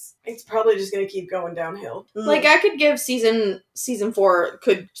is it's probably just going to keep going downhill. Like, I could give season 4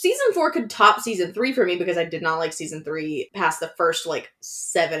 could top season 3 for me because I did not like season 3 past the first, like,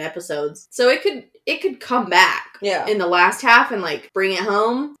 7 episodes. So it could come back Yeah. in the last half and, like, bring it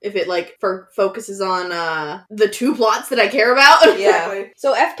home if it, like, focuses on the 2 plots that I care about. Yeah. Exactly.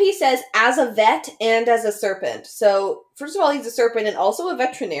 So FP says, as a vet and as a serpent. So, first of all, he's a serpent and also a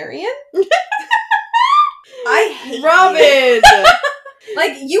veterinarian. I hate Robin!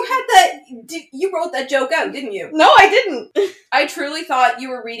 Like, you had that... You wrote that joke out, didn't you? No, I didn't. I truly thought you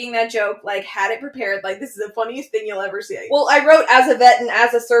were reading that joke, like, had it prepared, like, this is the funniest thing you'll ever see. Well, I wrote as a vet and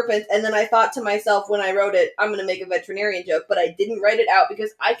as a serpent, and then I thought to myself when I wrote it, I'm going to make a veterinarian joke, but I didn't write it out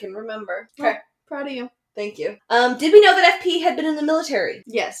because I can remember. Okay. Proud of you. Thank you. Did we know that FP had been in the military?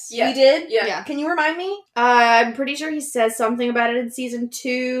 Yes. Yeah. We did? Yeah. Can you remind me? I'm pretty sure he says something about it in season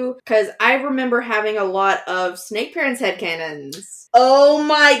 2, because I remember having a lot of Snake Parents headcanons. Oh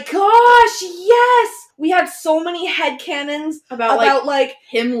my gosh, yes! We had so many headcanons About like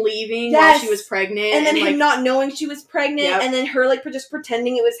him leaving Yes. while she was pregnant. and then him like, not knowing she was pregnant, Yep. and then her, like, just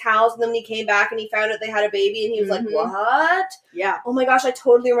pretending it was Hal's, and then when he came back and he found out they had a baby, and he was like, Mhm. what? Yeah. Oh my gosh, I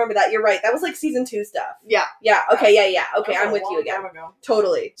totally remember that. You're right. That was, like, season 2 stuff. Yeah. Yeah, okay, yeah. Okay, That was I'm a with you long again. time ago.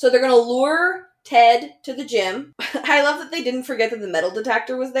 Totally. So they're gonna lure Ted to the gym. I love that they didn't forget that the metal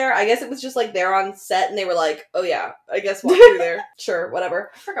detector was there. I guess it was just, like, there on set, and they were like, oh yeah, I guess walk through there. Sure, whatever.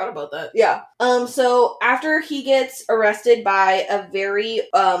 I forgot about that. Yeah. So after he gets arrested by a very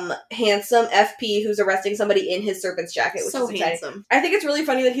handsome FP who's arresting somebody in his serpent's jacket, which so is exciting. handsome. I think it's really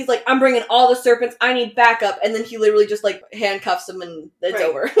funny that he's like, I'm bringing all the serpents, I need backup, and then he literally just, like, handcuffs them and it's Right.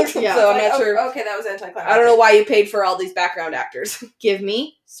 over. Yeah. So I'm Like, not sure. Okay, that was anticlimactic. I don't know why you paid for all these background actors. Give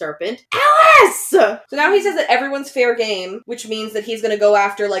me Serpent Alice! So now he says that everyone's fair game, which means that he's gonna go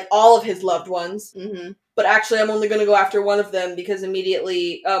after, like, all of his loved ones. Mm-hmm. But actually, I'm only gonna go after one of them because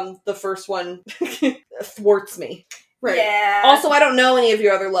immediately, the first one thwarts me. Right. Yeah. Also, I don't know any of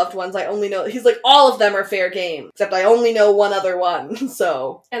your other loved ones. I only know... He's like, all of them are fair game. Except I only know one other one.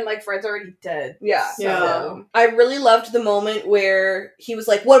 So, and, like, Fred's already dead. yeah. Yeah. So, I really loved the moment where he was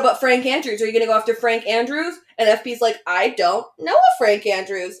like, what about Frank Andrews? Are you gonna go after Frank Andrews? And FP's like, I don't know a Frank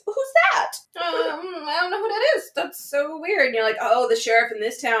Andrews. Who's that? I don't know who that is. That's so weird. And you're like, oh, the sheriff in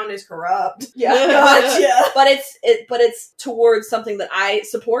this town is corrupt. Yeah. Gotcha. But it's towards something that I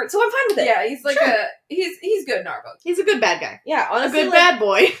support, so I'm fine with it. Yeah, he's like Sure. he's good in our books. He's a good bad guy. Yeah, A honestly, good bad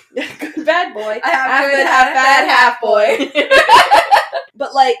boy. good bad boy. Half good, half bad, half boy.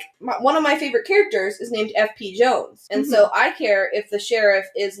 But, like, one of my favorite characters is named F.P. Jones. And so I care if the sheriff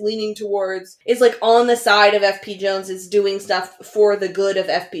is leaning towards, is, like, on the side of F.P. Jones, is doing stuff for the good of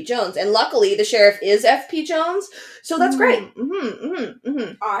F.P. Jones. And luckily, the sheriff is F.P. Jones, so that's great.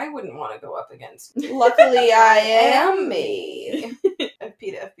 I wouldn't want to go up against Luckily, I am me. FP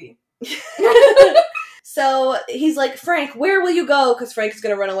to FP. So he's like, Frank, where will you go? Because Frank's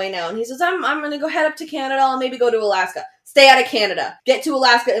going to run away now. And he says, I'm going to go head up to Canada. I'll maybe go to Alaska. Stay out of Canada. Get to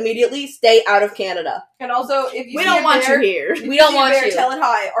Alaska immediately. Stay out of Canada. And also, if you We see don't a want bear, you here. if We don't see a want bear, you. Tell it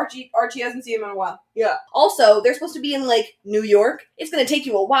hi. Archie hasn't seen him in a while. Yeah. Also, they're supposed to be in, like, New York. It's gonna take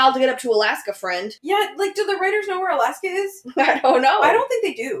you a while to get up to Alaska, friend. Yeah, like, do the writers know where Alaska is? I don't know. I don't think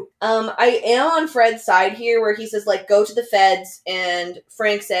they do. I am on Fred's side here, where he says, like, go to the feds, and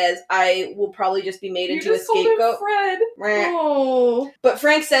Frank says, I will probably just be made into a scapegoat. Fred. Oh. But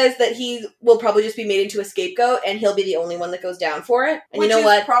Frank says that he will probably just be made into a scapegoat, and he'll be the only one that goes down for it. And Which you know is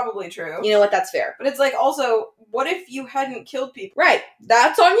what? probably true. You know what? That's fair. But it's like, also, what if you hadn't killed people? Right.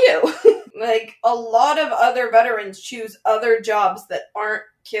 That's on you. Like, a lot of other veterans choose other jobs that aren't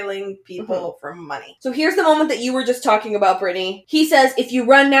killing people for money. So here's the moment that you were just talking about, Brittany. He says, if you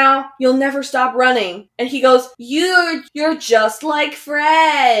run now, you'll never stop running. And he goes, you're just like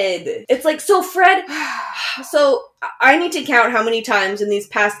Fred. It's like, so Fred... So I need to count how many times in these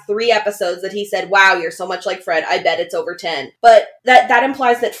past 3 episodes that he said, wow, you're so much like Fred. I bet it's over 10. But that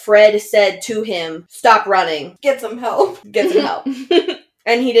implies that Fred said to him, stop running. Get some help. Get some help.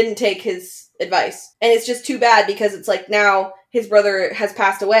 And he didn't take his advice. And it's just too bad because it's like now his brother has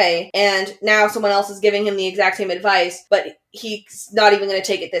passed away and now someone else is giving him the exact same advice, but he's not even going to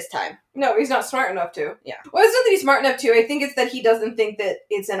take it this time. No, he's not smart enough to. Yeah. Well, it's not that he's smart enough to. I think it's that he doesn't think that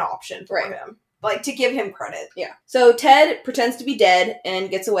it's an option for him. Like, to give him credit. Yeah. So Ted pretends to be dead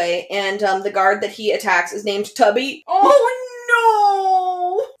and gets away, and the guard that he attacks is named Tubby. Oh,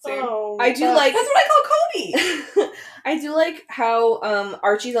 no! Oh, I do like... That's what I call Cody! I do like how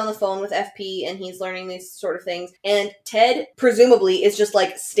Archie's on the phone with FP and he's learning these sort of things, and Ted presumably is just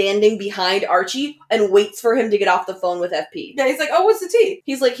like standing behind Archie and waits for him to get off the phone with FP. Yeah, he's like, oh, what's the tea?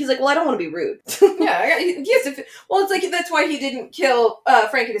 He's like, well, I don't want to be rude. Yeah, yes. Well, it's like that's why he didn't kill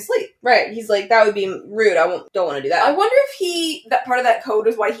Frank in his sleep. Right. He's like, that would be rude. Don't want to do that. I wonder if that part of that code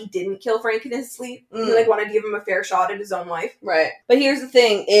was why he didn't kill Frank in his sleep. He like wanted to give him a fair shot at his own life. Right. But here's the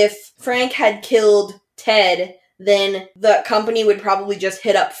thing: if Frank had killed Ted, then the company would probably just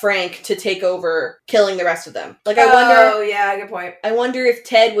hit up Frank to take over killing the rest of them. Like, I wonder... Oh, yeah, good point. I wonder if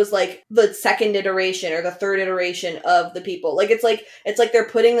Ted was, like, the second iteration or the third iteration of the people. Like, it's like they're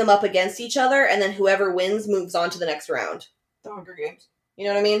putting them up against each other, and then whoever wins moves on to the next round. The Hunger Games. You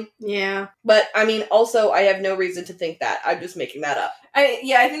know what I mean? Yeah. But, I mean, also, I have no reason to think that. I'm just making that up.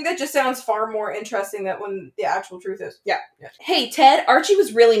 I think that just sounds far more interesting than when the actual truth is. Yeah. Hey, Ted, Archie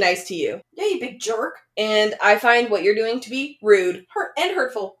was really nice to you. Yeah, you big jerk. And I find what you're doing to be rude.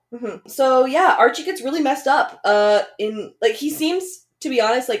 Hurtful. Mm-hmm. So, yeah, Archie gets really messed up. He seems, to be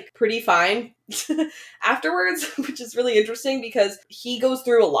honest, like, pretty fine afterwards, which is really interesting because he goes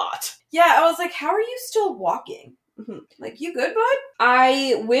through a lot. Yeah, I was like, how are you still walking? Mm-hmm. Like, you good, bud?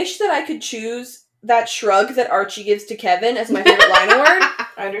 I wish that I could choose that shrug that Archie gives to Kevin as my favorite line award.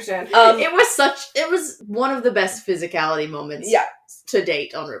 I understand. It was one of the best physicality moments to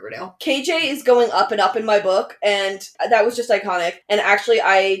date on Riverdale. KJ is going up and up in my book, and that was just iconic. And actually,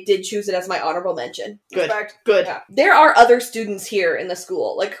 I did choose it as my honorable mention. Good. Yeah. There are other students here in the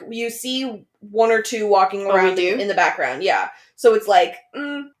school. Like, you see 1 or 2 walking around in the background. Yeah. So it's like,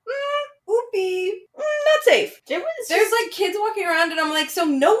 oopie. Not safe. There's like kids walking around and I'm like, so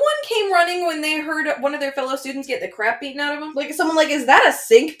no one came running when they heard one of their fellow students get the crap beaten out of them? Like, someone like, is that a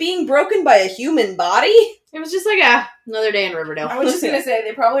sink being broken by a human body? It was just like, another day in Riverdale. I was just gonna say,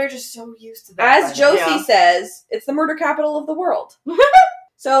 they probably are just so used to that. As Josie says, it's the murder capital of the world.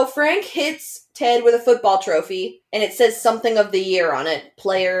 So Frank hits Ted with a football trophy, and it says something of the year on it.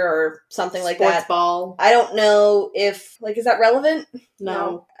 Player or something like that. Sports ball. I don't know if, is that relevant?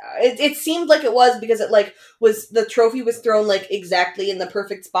 No. It seemed like it was because it, the trophy was thrown, exactly in the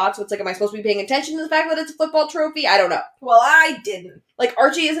perfect spot. So it's am I supposed to be paying attention to the fact that it's a football trophy? I don't know. Well, I didn't.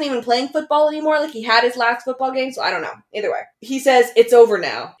 Archie isn't even playing football anymore. He had his last football game, so I don't know. Either way. He says, it's over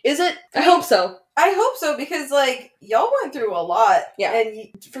now. Is it? I hope so. I hope so, because, y'all went through a lot. Yeah. And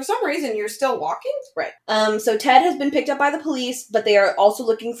for some reason, you're still walking? Right. So Ted has been picked up by the police, but they are also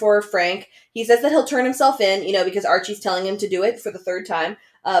looking for Frank. He says that he'll turn himself in, because Archie's telling him to do it for the 3rd time.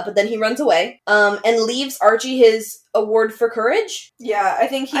 But then he runs away, and leaves Archie his award for courage. Yeah, I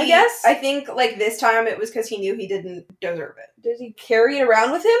think I think, this time it was because he knew he didn't deserve it. Does he carry it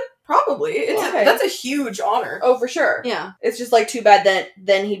around with him? Probably. That's a huge honor. Oh, for sure. Yeah. It's just, too bad that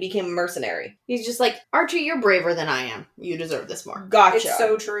then he became a mercenary. He's just like, Archie, you're braver than I am. You deserve this more. Gotcha. It's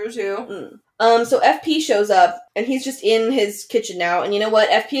so true, too. So FP shows up, and he's just in his kitchen now, and you know what?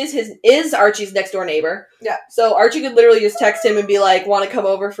 FP is Archie's next door neighbor. Yeah. So Archie could literally just text him and be like, want to come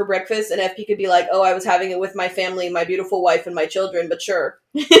over for breakfast? And FP could be like, oh, I was having it with my family, my beautiful wife, and my children, but sure.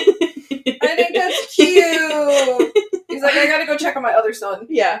 I think that's cute. He's He's like, I gotta go check on my other son.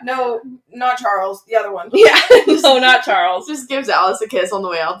 Yeah. No, not Charles, the other one. Yeah. No, not Charles. Just gives Alice a kiss on the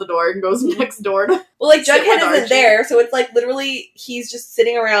way out the door and goes next door to... Well, like, Sit Jughead with isn't Archie. there, so it's like literally he's just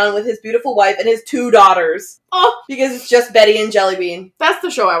sitting around with his beautiful wife and his 2 daughters. Oh. Because it's just Betty and Jellybean. That's the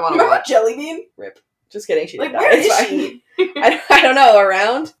show I want to Remember watch. Jellybean? Just kidding, she Like, didn't where die. is It's fine. she? I don't know,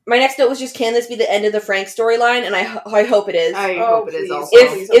 around? My next note was just, can this be the end of the Frank storyline? And I hope it is. I Oh, hope it is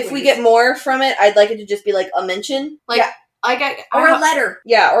please. also. If we get more from it, I'd like it to just be like a mention. Like, Yeah. Or a letter.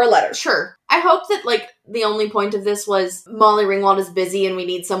 Yeah, or a letter. Sure. I hope that, like, the only point of this was Molly Ringwald is busy and we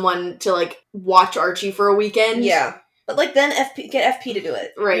need someone to, like, watch Archie for a weekend. Yeah. But like then get FP to do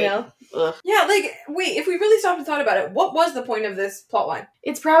it. Right. You know? Ugh. Yeah, like, wait, if we really stopped and thought about it, what was the point of this plotline?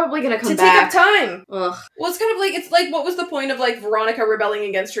 It's probably gonna come To back. take up time. Ugh. Well, it's like, what was the point of, like, Veronica rebelling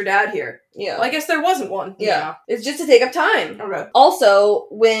against her dad here? Yeah. Well, I guess there wasn't one. Yeah. It's just to take up time. Okay. Also,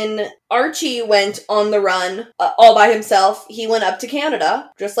 when Archie went on the run all by himself, he went up to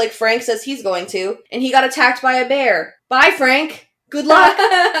Canada, just like Frank says he's going to, and he got attacked by a bear. Bye, Frank. Good luck.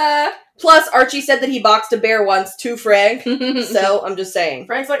 Plus, Archie said that he boxed a bear once to Frank, so I'm just saying.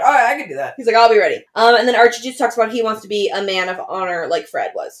 Frank's like, oh, I could do that. He's like, I'll be ready. And then Archie just talks about he wants to be a man of honor like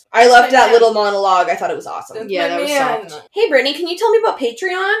Fred was. I loved that little monologue. I thought it was awesome. Yeah, that was soft. Hey, Brittany, can you tell me about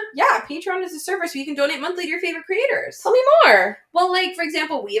Patreon? Yeah, Patreon is a service where you can donate monthly to your favorite creators. Tell me more. Well, like, for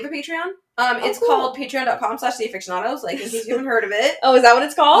example, we have a Patreon. It's cool. called patreon.com/theAFICTIONADOS, like, in case you haven't heard of it. Oh, is that what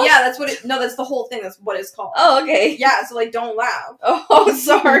it's called? Yeah, that's the whole thing. That's what it's called. Oh, okay. Yeah, so, like, don't laugh. Oh,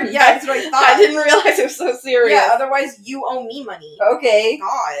 sorry. Yeah, that's what I thought. I didn't realize it was so serious. Yeah, otherwise you owe me money. Okay.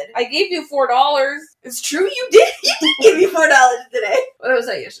 God. I gave you $4. It's true, you did. You did give me $4 today. What was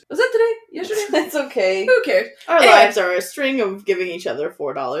that yesterday? Was that today? Yesterday? That's okay. Who cares? Our Anyway. lives are a string of giving each other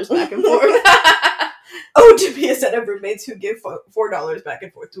 $4 back and forth. Oh, to be a set of roommates who give $4 back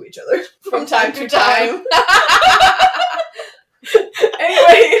and forth to each other From time to time.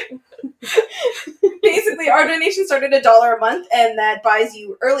 Anyway, basically, our donation started $1 a month, and that buys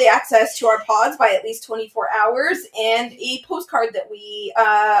you early access to our pods by at least 24 hours, and a postcard that we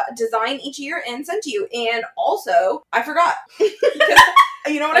design each year and send to you. And also, I forgot.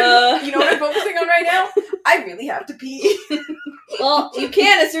 You know what I'm focusing on right now? I really have to pee. Well, you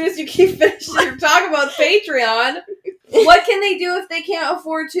can as soon as you keep finishing your talk about Patreon. What can they do if they can't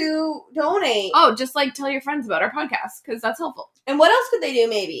afford to donate? Oh, just like tell your friends about our podcast because that's helpful. And what else could they do,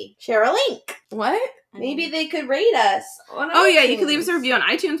 maybe? Share a link. What? Maybe they could rate us. Oh yeah, you can leave us a review on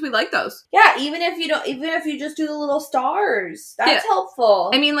iTunes. We like those. Yeah, even if you just do the little stars. That's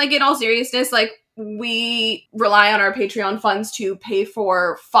helpful. I mean, like, in all seriousness, like, we rely on our Patreon funds to pay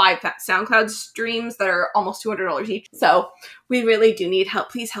for 5 SoundCloud streams that are almost $200 each. So we really do need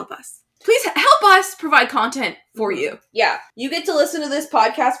help. Please help us. Please help us provide content for you. Yeah, you get to listen to this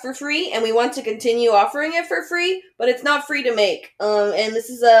podcast for free, and we want to continue offering it for free, but it's not free to make. And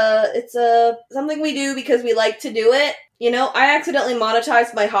this is it's something we do because we like to do it. You know, I accidentally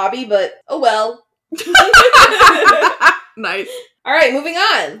monetized my hobby, but oh well. Nice. All right, moving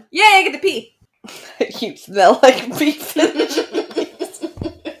on. Yay, I get to pee. You smell like beef and cheese.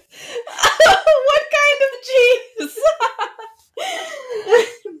 What kind of cheese?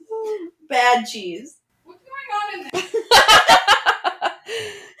 Bad cheese. What's going on in there?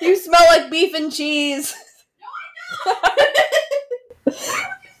 You smell like beef and cheese.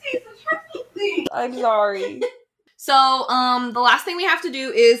 I'm sorry. So, the last thing we have to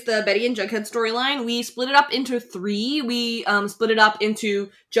do is the Betty and Jughead storyline. We split it up into 3. We split it up into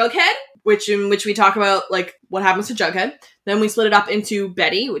Jughead, in which we talk about, like, what happens to Jughead. Then we split it up into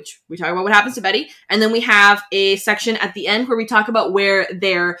Betty, which we talk about what happens to Betty. And then we have a section at the end where we talk about where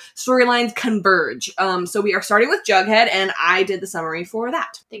their storylines converge. So we are starting with Jughead, and I did the summary for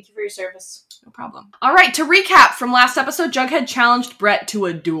that. Thank you for your service. No problem. All right, to recap from last episode, Jughead challenged Brett to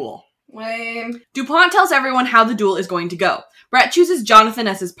a duel. Lame. DuPont tells everyone how the duel is going to go. Brett chooses Jonathan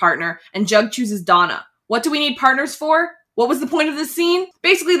as his partner, and Jug chooses Donna. What do we need partners for? What was the point of this scene?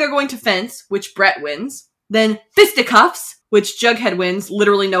 Basically, they're going to fence, which Brett wins. Then fisticuffs, which Jughead wins.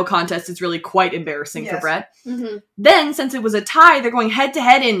 Literally no contest. It's really quite embarrassing for Brett. Mm-hmm. Then, since it was a tie, they're going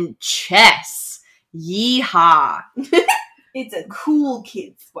head-to-head in chess. Yeehaw. It's a cool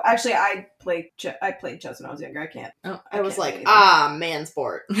kid's sport. Actually, I played chess when I was younger. I can't. I was like, either. man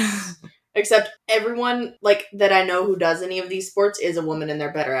sport. Except everyone, like, that I know who does any of these sports is a woman and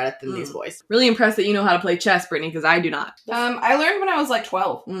they're better at it than these boys. Really impressed that you know how to play chess, Brittany, because I do not. I learned when I was like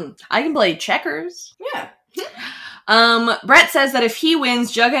 12. I can play checkers. Yeah. Brett says that if he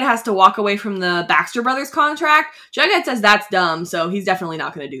wins, Jughead has to walk away from the Baxter Brothers contract. Jughead says that's dumb, so he's definitely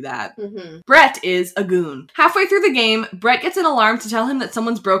not going to do that. Mm-hmm. Brett is a goon. Halfway through the game, Brett gets an alarm to tell him that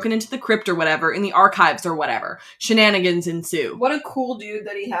someone's broken into the crypt or whatever, in the archives or whatever. Shenanigans ensue. What a cool dude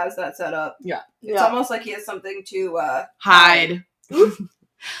that he has that set up. Yeah. It's almost like he has something to hide.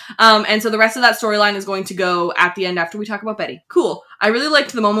 And so the rest of that storyline is going to go at the end after we talk about Betty. Cool. I really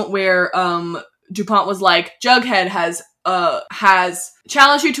liked the moment where DuPont was like, Jughead has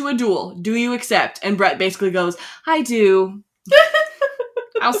challenged you to a duel. Do you accept? And Brett basically goes, I do.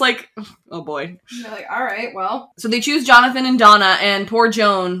 I was like, oh boy. They're like, all right, well. So they choose Jonathan and Donna, and poor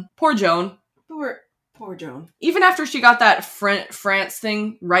Joan. Poor Joan. Even after she got that France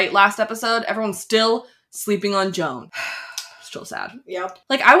thing right last episode, everyone's still sleeping on Joan. Still sad. Yep.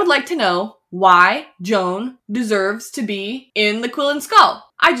 Like, I would like to know why Joan deserves to be in the Quill and Skull.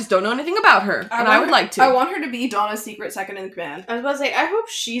 I just don't know anything about her, and I would like to. I want her to be Donna's secret second in command. I was about to say, I hope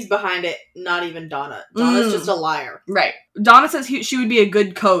she's behind it, not even Donna. Donna's just a liar. Right. Donna says she would be a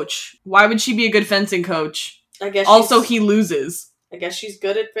good coach. Why would she be a good fencing coach? I guess also, he loses. I guess she's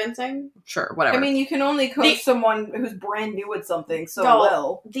good at fencing. Sure, whatever. I mean, you can only coach someone who's brand new at something so No,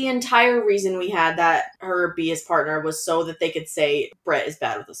 well. The entire reason we had her be his partner was so that they could say Brett is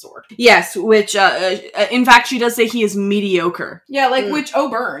bad with a sword. Yes, which, in fact, she does say he is mediocre. Yeah, like, which,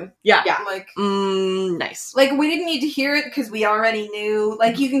 burn. Yeah. Like, nice. Like, we didn't need to hear it because we already knew.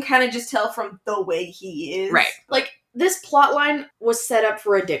 Like, you can kind of just tell from the way he is. Right. Like, this plotline was set up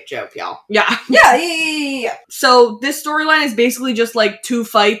for a dick joke, y'all. Yeah. Yeah. So this storyline is basically just like 2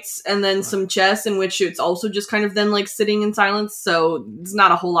 fights and then some chess, in which it's also just kind of then like sitting in silence. So there's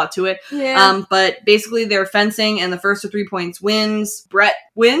not a whole lot to it. Yeah. But basically they're fencing, and the first to 3 points wins. Brett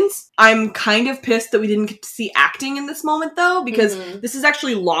wins. I'm kind of pissed that we didn't get to see acting in this moment though, because this is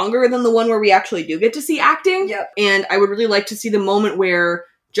actually longer than the one where we actually do get to see acting. Yep. And I would really like to see the moment where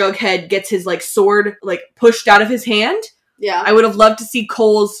Jughead gets his, like, sword, like, pushed out of his hand. Yeah. I would have loved to see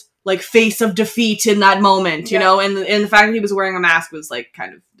Cole's, like, face of defeat in that moment, you know? And the fact that he was wearing a mask was, like,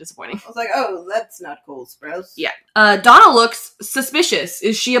 kind of disappointing. I was like, oh, that's not cool, Sprouse. Yeah. Donna looks suspicious.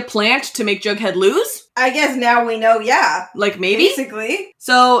 Is she a plant to make Jughead lose? I guess now we know, yeah. Like, maybe? Basically.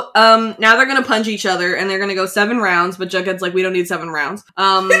 So, now they're gonna punch each other, and they're gonna go 7 rounds, but Jughead's like, we don't need 7 rounds.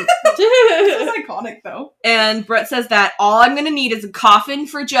 This is iconic, though. And Brett says that all I'm gonna need is a coffin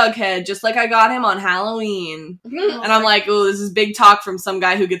for Jughead, just like I got him on Halloween. And I'm like, oh, this is big talk from some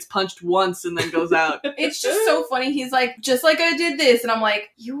guy who gets punched once and then goes out. It's just so funny. He's like, just like I did this. And I'm like,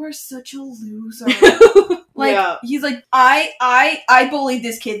 you are such a loser. Like, Yeah. He's like, I bullied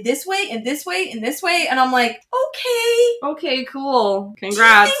this kid this way and this way and this way. And I'm like, okay. Okay, cool.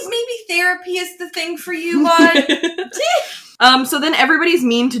 Congrats. Do you think maybe therapy is the thing for you, bud? So then everybody's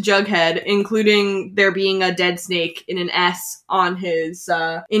mean to Jughead, including there being a dead snake in an S on his,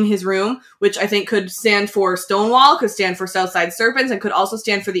 in his room, which I think could stand for Stonewall, could stand for Southside Serpents, and could also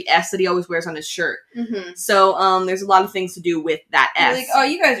stand for the S that he always wears on his shirt. Mm-hmm. So, there's a lot of things to do with that S. Like, oh,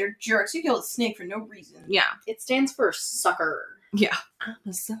 you guys are jerks. You killed a snake for no reason. Yeah. It stands for sucker. Yeah. I'm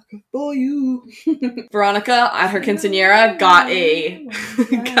a sucker for you. Veronica, at her quinceañera, got a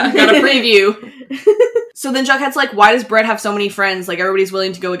preview. So then Jughead's like, why does Brett have so many friends? Like, everybody's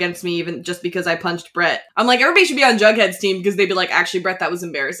willing to go against me even just because I punched Brett. I'm like, everybody should be on Jughead's team because they'd be like, actually, Brett, that was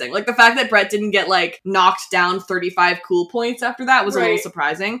embarrassing. Like, the fact that Brett didn't get, like, knocked down 35 cool points after that was a little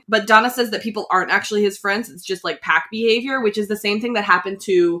surprising. But Donna says that people aren't actually his friends. It's just, like, pack behavior, which is the same thing that happened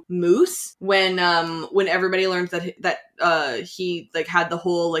to Moose when everybody learned that he, like, had the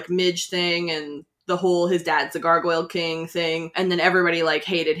whole, like, Midge thing and the whole his dad's the Gargoyle King thing. And then everybody, like,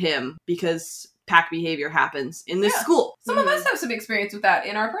 hated him because pack behavior happens in this school. Some of us have some experience with that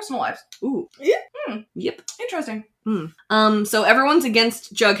in our personal lives. Ooh. Yeah. Yep. Interesting. So everyone's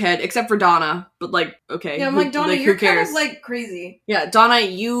against Jughead except for Donna, but like, okay. Yeah, I'm like, Donna, who you're cares? kind of like crazy. Yeah, Donna,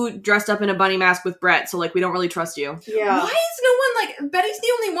 you dressed up in a bunny mask with Brett, so like we don't really trust you. Yeah. Why is no one like Betty's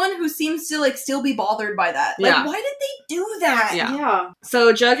the only one who seems to like still be bothered by that? Like, Yeah. why did they do that? Yeah.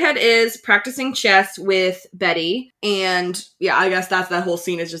 So Jughead is practicing chess with Betty, and yeah, I guess that's that whole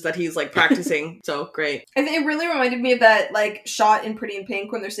scene is just that he's like practicing. So great. I think it really reminded me of that like shot in Pretty in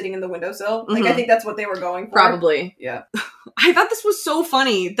Pink when they're sitting in the windowsill. Like, I think that's what they were going for. Probably. Yeah. I thought this was so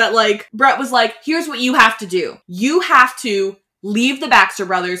funny that like Brett was like, here's what you have to do. You have to leave the Baxter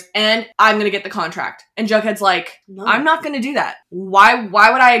Brothers and I'm gonna get the contract. And Jughead's like, No. I'm not gonna do that. Why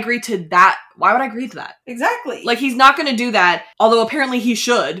would I agree to that? Why would I agree to that? Exactly. Like, he's not gonna do that, although apparently he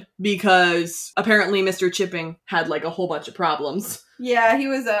should, because apparently Mr. Chipping had like a whole bunch of problems. Yeah, he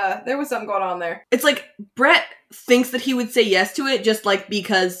was, there was something going on there. It's like, Brett thinks that he would say yes to it just, like,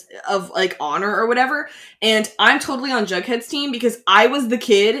 because of, like, honor or whatever. And I'm totally on Jughead's team because I was the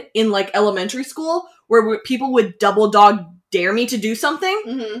kid in, like, elementary school where people would double dog dare me to do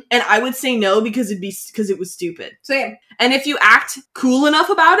something, and I would say no because it was stupid. Same. And if you act cool enough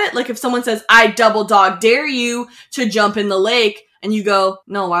about it, like if someone says, I double dog dare you to jump in the lake, and you go,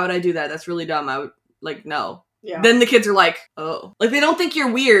 no, why would I do that? That's really dumb. I would, like, no. Yeah. Then the kids are like, oh. Like, they don't think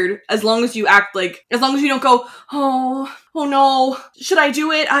you're weird as long as you act like, as long as you don't go, oh no, should I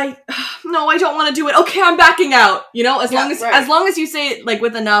do it? No, I don't want to do it. Okay, I'm backing out. You know, as long as you say it, like,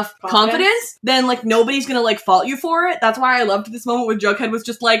 with enough confidence, then, like, nobody's gonna, like, fault you for it. That's why I loved this moment where Jughead was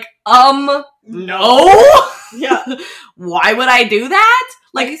just like, no? Yeah. Why would I do that?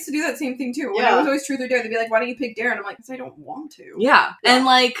 Like, I used to do that same thing too. When I was always truth or dare, they'd be like, why don't you pick dare? And I'm like, because I don't want to. Yeah. And,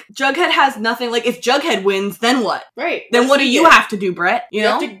 like, Jughead has nothing. Like, if Jughead wins, then what? Right. Then what do you have to do, Brett? You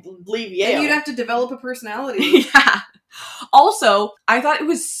know? have to leave Yale. And you'd have to develop a personality. Yeah. Also, I thought it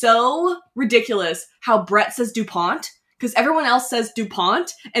was so ridiculous how Brett says DuPont. Because everyone else says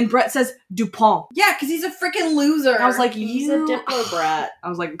DuPont, and Brett says DuPont. Yeah, because he's a freaking loser. I was like, he's a Diplo brat. I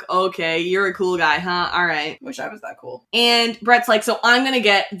was like, okay, you're a cool guy, huh? All right. Wish I was that cool. And Brett's like, so I'm gonna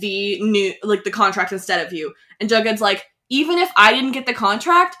get the contract instead of you. And Jughead's like, even if I didn't get the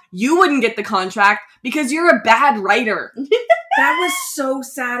contract, you wouldn't get the contract because you're a bad writer. That was so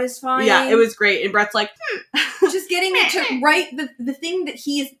satisfying. Yeah, it was great. And Brett's like, just getting it to write the thing that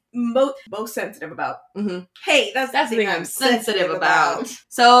he is most sensitive about. Hey, that's the thing I'm sensitive about.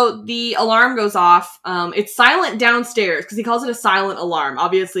 So the alarm goes off. It's silent downstairs because he calls it a silent alarm.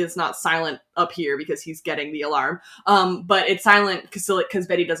 Obviously, it's not silent up here because he's getting the alarm. But it's silent because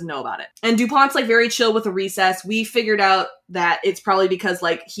Betty doesn't know about it. And DuPont's like very chill with the recess. We figured out that it's probably because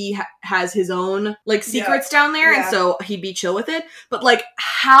like he has his own like secrets down there, and so he'd be chill with it. But like,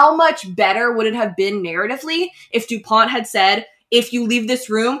 how much better would it have been narratively if DuPont had said, if you leave this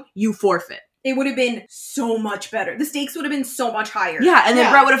room, you forfeit? It would have been so much better. The stakes would have been so much higher. Yeah, and then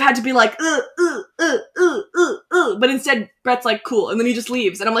Brett would have had to be like, but instead Brett's like, cool, and then he just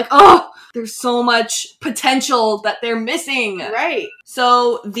leaves, and I'm like, oh, there's so much potential that they're missing. Right.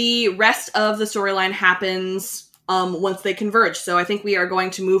 So the rest of the storyline happens once they converge. So I think we are going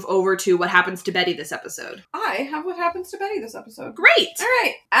to move over to what happens to Betty this episode. I have what happens to Betty this episode. Great!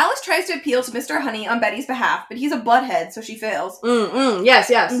 Alright. Alice tries to appeal to Mr. Honey on Betty's behalf, but he's a butthead, so she fails.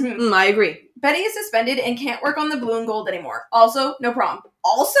 Yes. I agree. Betty is suspended and can't work on the blue and gold anymore. Also, no prom.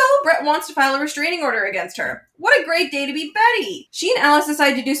 Also, Brett wants to file a restraining order against her. What a great day to be Betty! She and Alice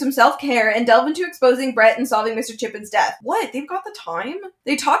decide to do some self-care and delve into exposing Brett and solving Mr. Chipping's death. What? They've got the time?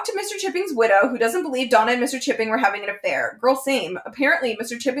 They talk to Mr. Chipping's widow, who doesn't believe Donna and Mr. Chipping were having an affair. Girl, same. Apparently,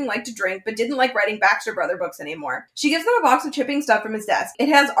 Mr. Chipping liked to drink, but didn't like writing Baxter Brother books anymore. She gives them a box of Chipping stuff from his desk. It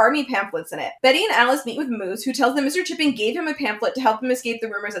has army pamphlets in it. Betty and Alice meet with Moose, who tells them Mr. Chipping gave him a pamphlet to help him escape the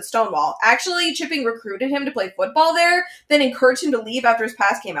rumors at Stonewall. Actually, Chipping recruited him to play football there, then encouraged him to leave after his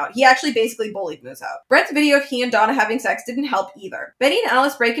past came out. He actually basically bullied Moose out. Brett's video of he and Donna having sex didn't help either. Betty and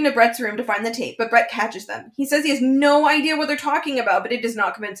Alice break into Brett's room to find the tape, but Brett catches them. He says he has no idea what they're talking about, but it is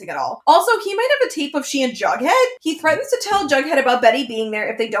not convincing at all. Also, he might have a tape of she and Jughead. He threatens to tell Jughead about Betty being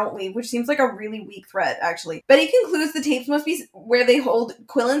there if they don't leave, which seems like a really weak threat, actually. Betty concludes the tapes must be where they hold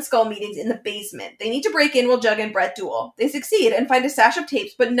Quill and Skull meetings in the basement. They need to break in while Jug and Brett duel. They succeed and find a stash of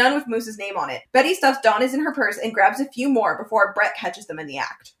tapes, but none with Moose's name on it. Betty stuffs Donna's in her purse and grabs a few more before Brett catches them in the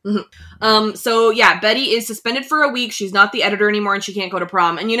act. So yeah, Betty is suspended for a week. She's not the editor anymore and she can't go to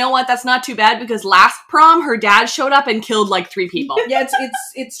prom. And you know what? That's not too bad because last prom, her dad showed up and killed like 3 people. Yeah,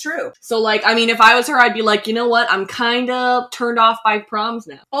 it's true. So like, I mean, if I was her, I'd be like, you know what? I'm kind of turned off by proms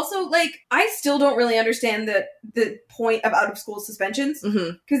now. Also, like, I still don't really understand the point of out-of-school suspensions.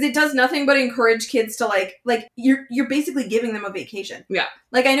 Because it does nothing but encourage kids to like, you're basically giving them a vacation. Yeah.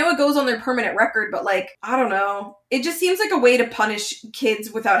 Like, I know it goes on their permanent record, but like, I don't know. It just seems like a way to punish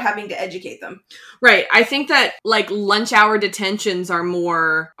kids without having to educate them. Right. I think that like lunch hour detentions are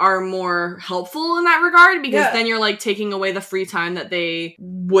more helpful in that regard because then you're like taking away the free time that they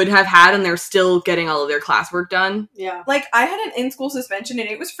would have had and they're still getting all of their classwork done. Yeah. Like, I had an in-school suspension and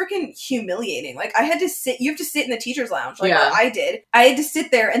it was freaking humiliating. Like, you have to sit in the teacher's lounge. Like, what I did. I had to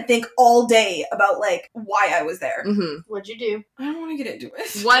sit there and think all day about like why I was there. What'd you do? I don't want to get into it.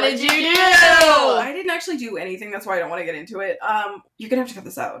 What did you do? I didn't actually do anything. That's why I don't want to get into it. You're gonna have to cut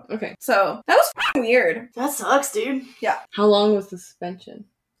this out. Okay. So, that was weird. That sucks, dude. Yeah. How long was the suspension?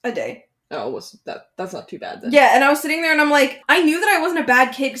 A day. Oh, that's not too bad then. Yeah, and I was sitting there and I'm like, I knew that I wasn't a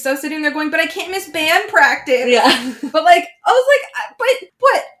bad kid because I was sitting there going, but I can't miss band practice. Yeah. But like, I was like, but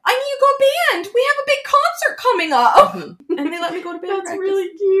what? I need to go band. We have a big concert coming up. And they let me go to band practice. really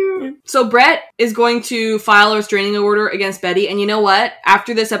cute. So Brett is going to file a restraining order against Betty, and you know what?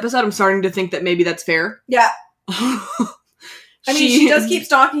 After this episode, I'm starting to think that maybe that's fair. Yeah. I mean, she does keep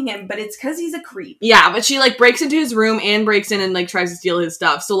stalking him, but it's because he's a creep. Yeah, but she, like, breaks into his room and breaks in and, like, tries to steal his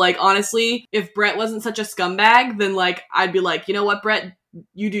stuff. So, like, honestly, if Brett wasn't such a scumbag, then, like, I'd be like, you know what, Brett?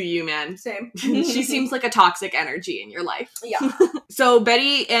 You do you, man. Same. She seems like a toxic energy in your life. Yeah. So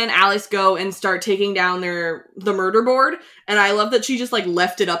Betty and Alice go and start taking down the murder board, and I love that she just, like,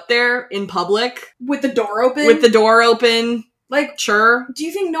 left it up there in public. With the door open? With the door open. Like, sure. Do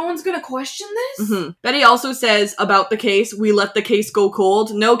you think no one's gonna question this? Mm-hmm. Betty also says about the case, we let the case go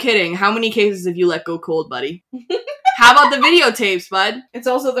cold. No kidding. How many cases have you let go cold, buddy? How about the videotapes, bud? It's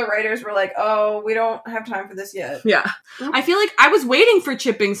also the writers were like, oh, we don't have time for this yet. Yeah. I feel like I was waiting for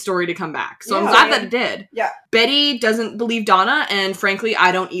Chipping's story to come back, so I'm glad that it did. Yeah. Betty doesn't believe Donna, and frankly,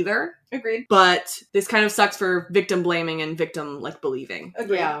 I don't either. Agreed. But this kind of sucks for victim blaming and victim, like, believing.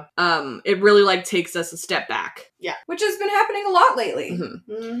 Agreed. Yeah. It really, like, takes us a step back. Yeah. Which has been happening a lot lately.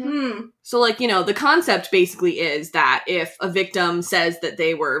 Mm-hmm. Mm-hmm. So, like, you know, the concept basically is that if a victim says that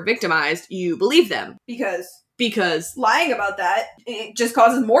they were victimized, you believe them. Because lying about that, it just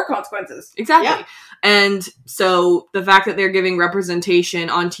causes more consequences. Exactly. Yeah. And so the fact that they're giving representation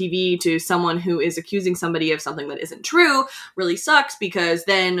on TV to someone who is accusing somebody of something that isn't true really sucks, because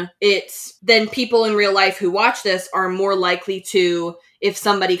then people in real life who watch this are more likely to, if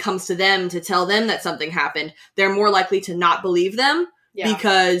somebody comes to them to tell them that something happened, they're more likely to not believe them. Yeah.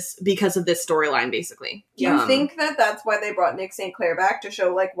 Because of this storyline, basically. Do you think that that's why they brought Nick St. Clair back, to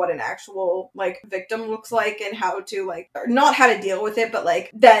show, like, what an actual, like, victim looks like, and how to, like, or not how to deal with it, but,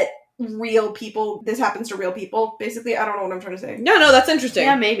 like, that real people, this happens to real people, basically? I don't know what I'm trying to say. No, that's interesting.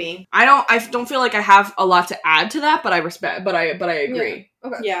 Yeah, maybe. I don't feel like I have a lot to add to that, but I agree. Yeah.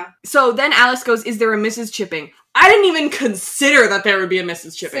 Okay. Yeah. So then Alice goes, is there a Mrs. Chipping? I didn't even consider that there would be a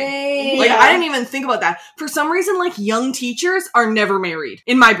Mrs. Chipping. Same. Like, I didn't even think about that. For some reason, like, young teachers are never married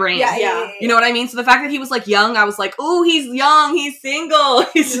in my brain. Yeah. You know what I mean? So the fact that he was, like, young, I was like, oh, he's young, he's single,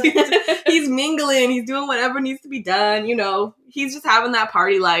 he's mingling, he's doing whatever needs to be done, you know. He's just having that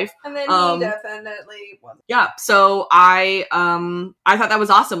party life. And then he definitely wasn't. Yeah, so I thought that was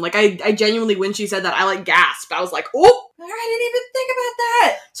awesome. Like, I genuinely, when she said that, I, like, gasped. I was like, oh! I didn't even think about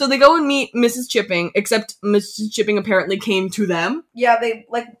that! So they go and meet Mrs. Chipping, except Mrs. Chipping apparently came to them. Yeah,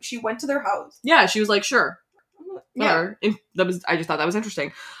 she went to their house. Yeah, she was like, sure. Yeah. I just thought that was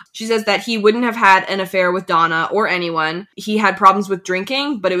interesting. She says that he wouldn't have had an affair with Donna or anyone. He had problems with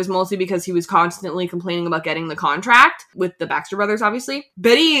drinking, but it was mostly because he was constantly complaining about getting the contract with the Baxter brothers, obviously.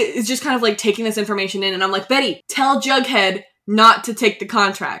 Betty is just kind of, like, taking this information in, and I'm like, Betty, tell Jughead not to take the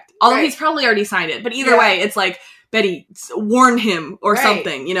contract. Although he's probably already signed it. But either way, it's like, Betty, warn him or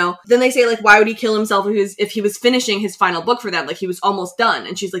something, you know? Then they say, like, why would he kill himself if he was finishing his final book for them? Like, he was almost done.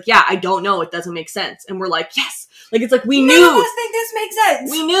 And she's like, yeah, I don't know. It doesn't make sense. And we're like, yes! Like, it's like, we knew. None of us think this makes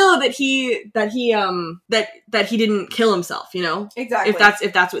sense. We knew that he didn't kill himself, you know? Exactly.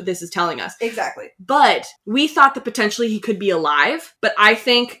 If that's what this is telling us. Exactly. But we thought that potentially he could be alive. But I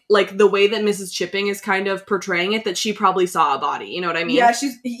think, like, the way that Mrs. Chipping is kind of portraying it, that she probably saw a body. You know what I mean?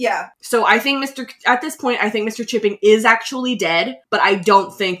 Yeah, So I think at this point, I think Mr. Chipping is actually dead, but I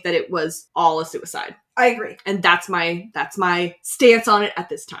don't think that it was all a suicide. I agree. And that's my stance on it at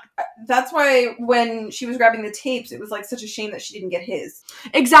this time. That's why when she was grabbing the tapes, it was, like, such a shame that she didn't get his.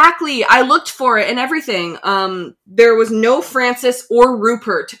 Exactly. I looked for it and everything. There was no Francis or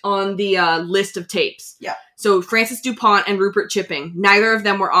Rupert on the list of tapes. Yeah. So Francis DuPont and Rupert Chipping, neither of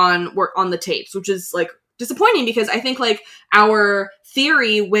them were on the tapes, which is, like, disappointing, because I think, like, our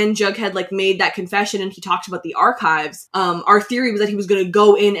theory when Jughead, like, made that confession and he talked about the archives, our theory was that he was going to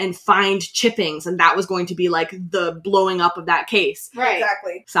go in and find Chippings, and that was going to be, like, the blowing up of that case. Right.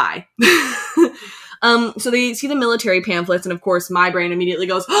 Exactly. Sigh. So they see the military pamphlets, and of course my brain immediately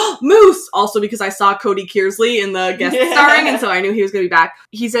goes, oh, Moose! Also because I saw Cody Kearsley in the guest starring, and so I knew he was going to be back.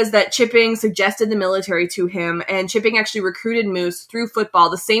 He says that Chipping suggested the military to him, and Chipping actually recruited Moose through football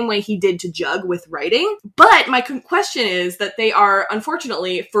the same way he did to Jug with writing. But my question is that they are,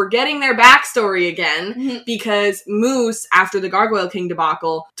 unfortunately, forgetting their backstory again, because Moose, after the Gargoyle King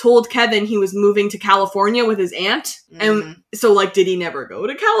debacle, told Kevin he was moving to California with his aunt. And so, like, did he never go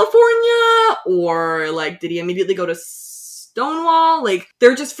to California? Or, like, did he immediately go to Stonewall? Like,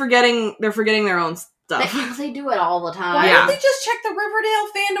 they're just forgetting their own stuff. They do it all the time. Why Yeah. don't they just check the Riverdale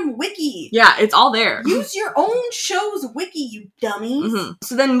fandom wiki? Yeah, it's all there. Use your own show's wiki, you dummies. Mhm.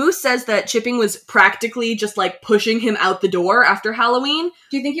 So then Moose says that Chipping was practically just like pushing him out the door after Halloween.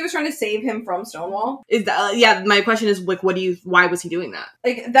 Do you think he was trying to save him from Stonewall? Is that, yeah, my question is like, why was he doing that?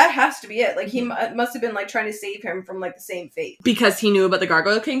 Like, that has to be it. Like, he must have been, like, trying to save him from, like, the same fate. Because he knew about the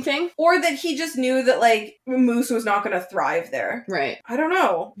Gargoyle King thing? Or that he just knew that, like, Moose was not going to thrive there. Right. I don't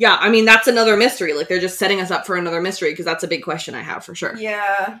know. Yeah, I mean, that's another mystery. Like, they're just setting us up for another mystery, because that's a big question I have for sure.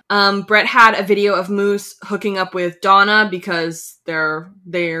 Yeah. Brett had a video of Moose hooking up with Donna because they're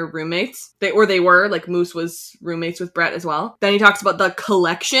roommates. They were, like, Moose was roommates with Brett as well. Then he talks about the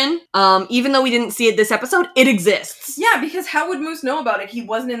collection. Even though we didn't see it this episode, it exists. Yeah, because how would Moose know about it? He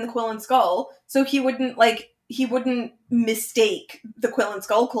wasn't in the Quill and Skull, so he wouldn't mistake the Quill and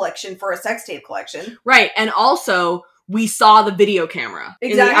Skull collection for a sex tape collection. Right, and also, we saw the video camera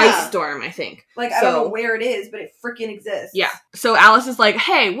in the ice storm, I think. Like, I don't know where it is, but it freaking exists. Yeah. So Alice is like,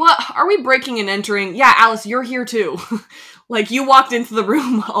 hey, what? Are we breaking and entering? Yeah, Alice, you're here too. Like, you walked into the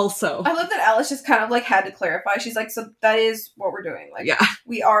room also. I love that Alice just kind of, like, had to clarify. She's like, so that is what we're doing. Like, yeah.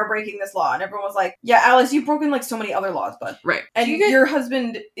 We are breaking this law. And everyone was like, yeah, Alice, you've broken, like, so many other laws, bud. Right. And your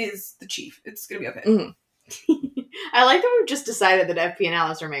husband is the chief. It's gonna be okay. Mm-hmm. I like that we've just decided that FP and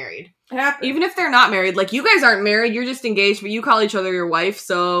Alice are married. It happened. Even if they're not married, like, you guys aren't married, you're just engaged, but you call each other your wife,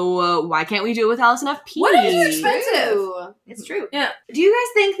 so why can't we do it with Alice and FP? What are you expensive? True. It's true. Yeah. Do you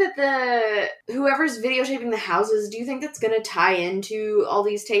guys think that whoever's videotaping the houses, do you think that's gonna tie into all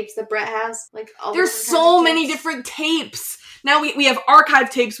these tapes that Brett has? Like, all There's different kinds so of many tapes? different tapes. Now we have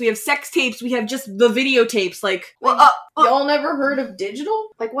archive tapes, we have sex tapes, we have just the videotapes, like, Y'all never heard of digital?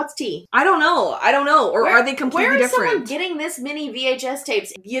 Like, what's T? I don't know. Or are they completely Where is different? someone getting this many VHS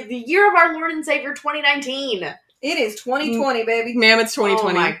tapes? The year of our Lord and Savior, 2019. It is 2020, baby. Ma'am, it's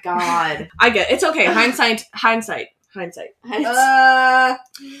 2020. Oh my god. I get it. It's okay. Hindsight.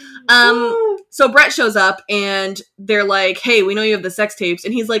 So Brett shows up and they're like, hey, we know you have the sex tapes.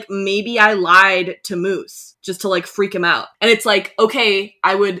 And he's like, maybe I lied to Moose just to like freak him out. And it's like, okay,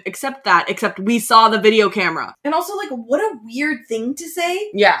 I would accept that, except we saw the video camera. And also, like, what a weird thing to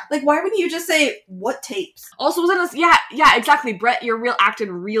say. Yeah. Like, why wouldn't you just say, what tapes? Also, was it yeah, exactly. Brett, acted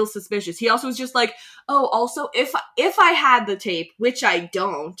real suspicious. He also was just like, oh, also, if I had the tape, which I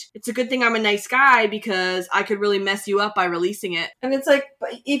don't, it's a good thing I'm a nice guy because I could really mess you up by releasing it. And it's like,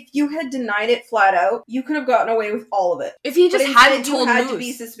 but if you had denied it flat out, you could have gotten away with all of it. If he just hadn't told you had Moose. to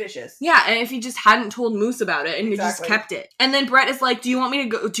be suspicious. Yeah, and if he just hadn't told Moose about it and he just kept it. And then Brett is like, do you want me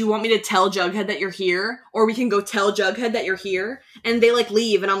to tell Jughead that you're here? Or we can go tell Jughead that you're here? And they like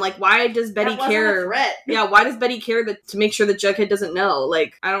leave and I'm like, why does Betty care? A threat. Yeah, why does Betty care to make sure that Jughead doesn't know?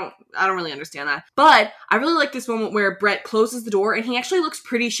 Like, I don't really understand that. But I really like this moment where Brett closes the door and he actually looks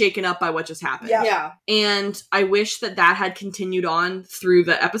pretty shaken up by what just happened. Yeah. And I wish that had continued on through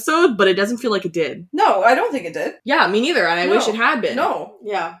the episode, but it doesn't feel like it did. No, I don't think it did. Yeah, me neither, and I wish it had been. No.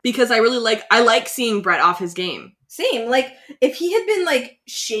 Yeah. Because I like seeing Brett off his game. Same. Like, if he had been, like,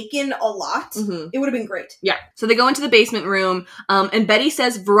 shaken a lot, it would have been great. Yeah. So they go into the basement room, and Betty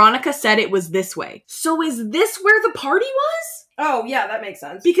says, Veronica said it was this way. So is this where the party was? Oh, yeah, that makes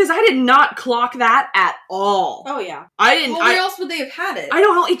sense. Because I did not clock that at all. Oh, yeah. I didn't. Well, where else would they have had it? I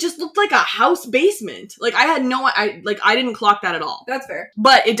don't know. It just looked like a house basement. Like, I didn't clock that at all. That's fair.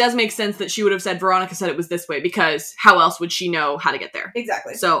 But it does make sense that she would have said Veronica said it was this way, because how else would she know how to get there?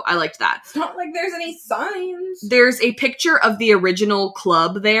 Exactly. So I liked that. It's not like there's any signs. There's a picture of the original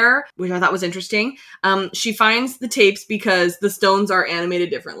club there, which I thought was interesting. She finds the tapes because the stones are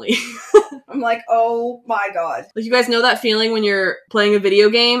animated differently. I'm like, oh my god. Like, you guys know that feeling when you're playing a video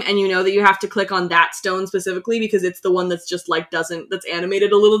game and you know that you have to click on that stone specifically because it's the one that's just like that's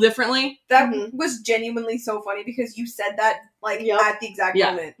animated a little differently? That was genuinely so funny because you said that like at the exact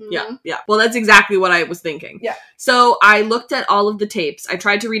moment. Yeah. Well, that's exactly what I was thinking. Yeah. So I looked at all of the tapes. I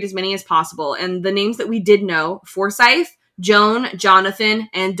tried to read as many as possible, and the names that we did know: Forsyth, Joan, Jonathan,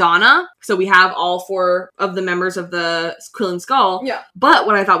 and Donna. So we have all 4 of the members of the Quill and Skull. Yeah. But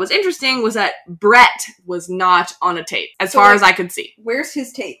what I thought was interesting was that Brett was not on a tape, as far as I could see. Where's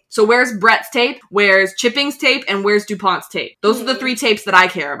his tape? So where's Brett's tape? Where's Chipping's tape? And where's DuPont's tape? Those are the 3 tapes that I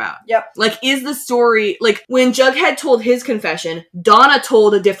care about. Yep. Like, is the story... Like, when Jughead told his confession, Donna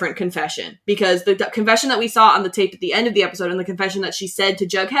told a different confession. Because the confession that we saw on the tape at the end of the episode and the confession that she said to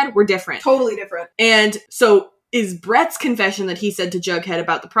Jughead were different. Totally different. And so... is Brett's confession that he said to Jughead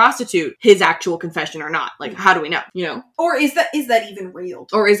about the prostitute his actual confession or not? Like, how do we know? You know? Or is that even real?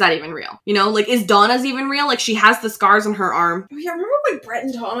 Or is that even real? You know, like, is Donna's even real? Like, she has the scars on her arm. Oh, yeah, remember when Brett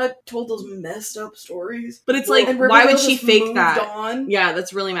and Donna told those messed up stories? But it's like, And why would Riverdale she just fake moved that? on? Yeah,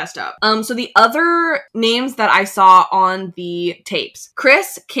 that's really messed up. So the other names that I saw on the tapes: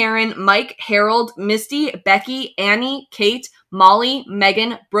 Chris, Karen, Mike, Harold, Misty, Becky, Annie, Kate, Molly,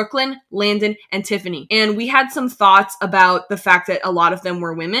 Megan, Brooklyn, Landon, and Tiffany. And we had some thoughts about the fact that a lot of them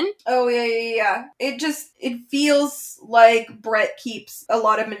were women. Oh, yeah. It feels like Brett keeps a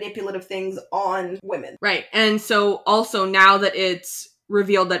lot of manipulative things on women. Right. And so also now that it's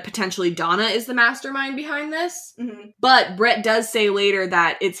revealed that potentially Donna is the mastermind behind this. Mm-hmm. But Brett does say later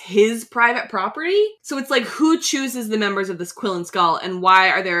that it's his private property. So it's like, who chooses the members of this Quill and Skull, and why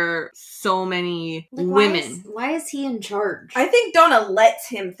are there so many women? Why is he in charge? I think Donna lets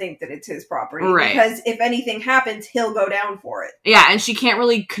him think that it's his property. Right. Because if anything happens, he'll go down for it. Yeah, and she can't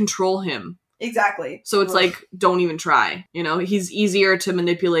really control him. Exactly. So it's like, don't even try. You know, he's easier to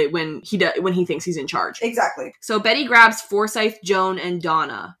manipulate when he thinks he's in charge. Exactly. So Betty grabs Forsyth, Joan, and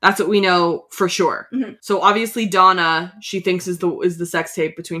Donna. That's what we know for sure. Mm-hmm. So obviously Donna, she thinks is the sex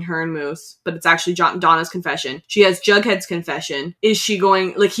tape between her and Moose, but it's actually Donna's confession. She has Jughead's confession. Is she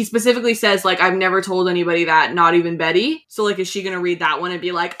going, like, he specifically says, like, I've never told anybody that, not even Betty. So, like, is she gonna read that one and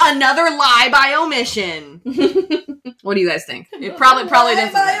be like, another lie by omission? What do you guys think? It probably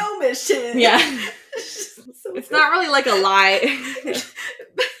doesn't. By omission. Yeah. So It's not really like a lie.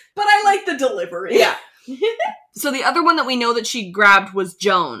 But I like the delivery. Yeah. So the other one that we know that she grabbed was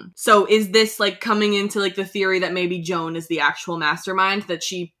Joan. So is this like coming into like the theory that maybe Joan is the actual mastermind, that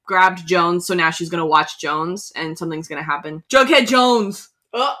she grabbed Jones, so now she's gonna watch Jones and something's gonna happen? Jughead Jones!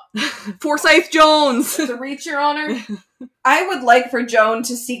 Oh. Forsyth Jones! To reach, Your Honor. I would like for Joan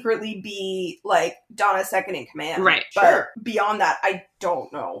to secretly be, like, Donna's second in command. Right, But sure. beyond that, I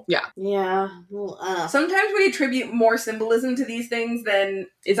don't know. Yeah. Well, Sometimes we attribute more symbolism to these things than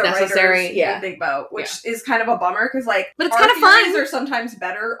It's the necessary, writers yeah. even think about, which is kind of a bummer, because, like, But it's our kind of fun. theories are sometimes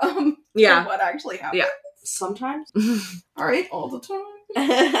better Yeah. than what actually happened. Yeah. sometimes. All right, all the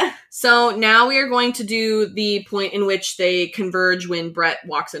time. So now we are going to do the point in which they converge when Brett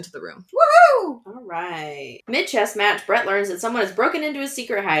walks into the room. Woohoo! All right. Mid-chess match, Brett learns that someone has broken into his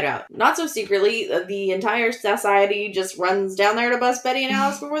secret hideout. Not so secretly, the entire society just runs down there to bust Betty and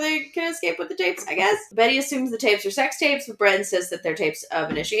Alice before they can escape with the tapes, I guess. Betty assumes the tapes are sex tapes, but Brett insists that they're tapes of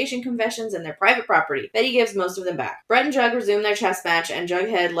initiation confessions and their private property. Betty gives most of them back. Brett and Jug resume their chess match, and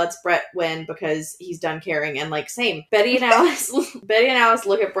Jughead lets Brett win because he's done caring, and like, same. Betty and Alice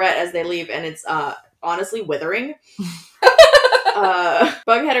look at Brett as they leave, and it's honestly withering.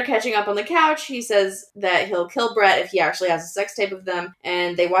 Bughead are catching up on the couch. He says that he'll kill Brett if he actually has a sex tape of them,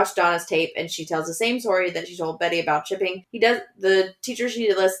 and they watch Donna's tape, and she tells the same story that she told Betty about chipping. The teacher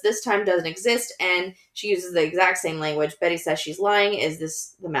she lists this time doesn't exist, and she uses the exact same language. Betty says she's lying. Is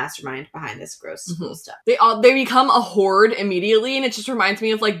this the mastermind behind this gross school stuff? They become a horde immediately, and it just reminds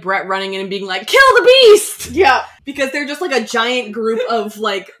me of like Brett running in and being like, "Kill the beast!" Yeah. Because they're just like a giant group of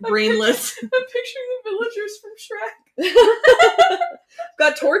like brainless. I'm picturing the villagers from Shrek.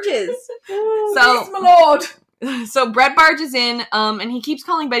 Got torches. Peace, my lord. So Brett barges in, and he keeps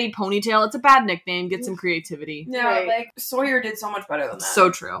calling Betty Ponytail. It's a bad nickname. Get some creativity. Yeah, Right. like, Sawyer did so much better than that. So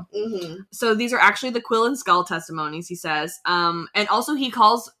true. Mm-hmm. So these are actually the Quill and Skull testimonies, he says. And also he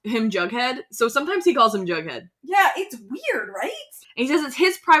calls him Jughead. So sometimes he calls him Jughead. Yeah, it's weird, right? And he says it's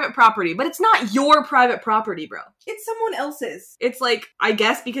his private property, but it's not your private property, bro. It's someone else's. It's like, I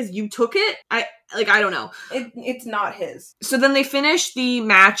guess because you took it? I don't know. It's not his. So then they finish the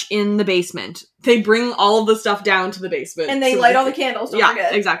match in the basement. They bring all of the stuff down to the basement. And they so light all the candles, don't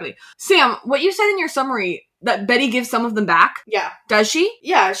forget. Exactly. Sam, what you said in your summary, that Betty gives some of them back? Yeah. Does she?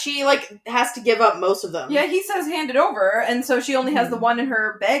 Yeah, she, like, has to give up most of them. Yeah, he says hand it over, and so she only has the one in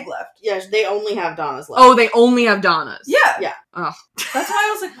her bag left. Yeah, they only have Donna's left. Oh, they only have Donna's. Yeah. Yeah. Oh. That's why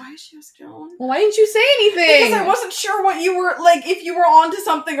I was like, why is she ask Joan? Well, why didn't you say anything? Because I wasn't sure what you were, like, if you were onto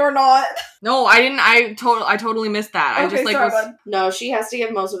something or not. No, I didn't. I totally missed that. I Okay, just like sorry, was. bud. No, she has to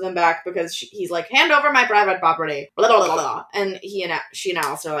give most of them back because he's like, hand over my private property. Blah, blah, blah, blah. And she and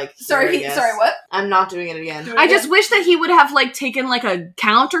Alice are like, Sorry, "Here, I guess. sorry, what? I'm not doing it again. Do it I again? just wish that he would have like taken like a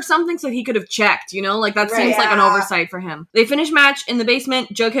count or something so he could have checked, you know? Like that Right. seems like an Yeah. oversight for him. They finish match in the basement.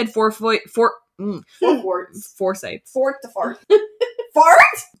 Jughead 4 quarts. Forsyths. Fort to fart. Fart?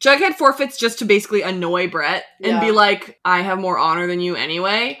 Jughead forfeits just to basically annoy Brett and be like, I have more honor than you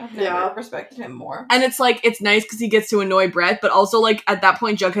anyway. I've never respected him more. And it's like, it's nice because he gets to annoy Brett, but also like at that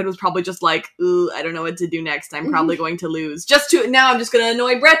point, Jughead was probably just like, ooh, I don't know what to do next. I'm probably going to lose. Now I'm just going to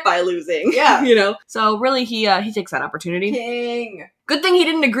annoy Brett by losing. Yeah. You know? So really, he takes that opportunity. King. Good thing he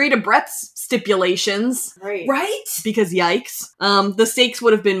didn't agree to Brett's stipulations. Right. Right? Because yikes. The stakes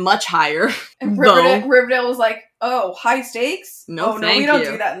would have been much higher. And though. Riverdale was like, oh, high stakes? No, no, thank we don't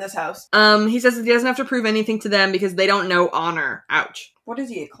you. do that in this house. He says that he doesn't have to prove anything to them because they don't know honor. Ouch. What is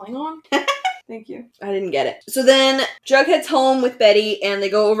he, a Klingon? Thank you. I didn't get it. So then Jughead's home with Betty and they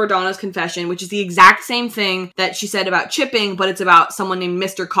go over Donna's confession, which is the exact same thing that she said about chipping, but it's about someone named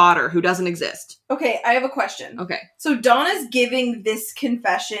Mr. Cotter who doesn't exist. Okay, I have a question. Okay. So Donna's giving this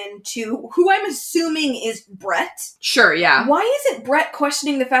confession to who I'm assuming is Brett. Sure, yeah. Why isn't Brett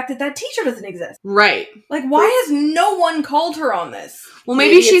questioning the fact that that teacher doesn't exist? Right. Like, why has no one called her on this? Well,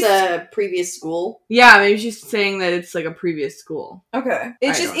 maybe she's... it's a previous school. Yeah, maybe she's saying that it's like a previous school. Okay.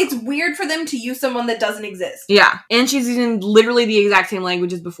 It's weird for them to use someone that doesn't exist. Yeah. And she's using literally the exact same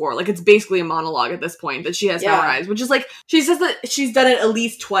language as before. Like, it's basically a monologue at this point that she has memorized, which is like, she says that she's done it at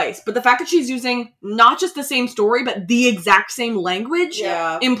least twice. But the fact that she's using not just the same story, but the exact same language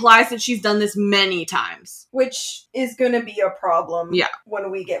implies that she's done this many times. Which is going to be a problem when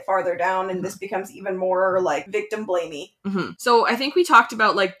we get farther down and this becomes even more, like, victim-blamey. Mm-hmm. So I think we talked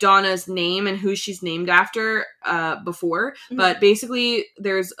about, like, Donna's name and who she's named after before. Mm-hmm. But basically,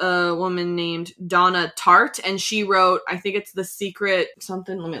 there's a woman named Donna Tartt, and she wrote, I think it's The Secret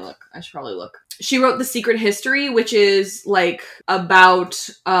something. Let me look. I should probably look. She wrote The Secret History, which is, like, about,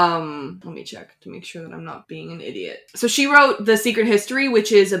 let me check to make sure that I'm not being an idiot. So she wrote The Secret History,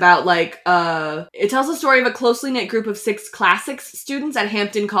 which is about, like, it tells the story of a closely knit group of 6 classics students at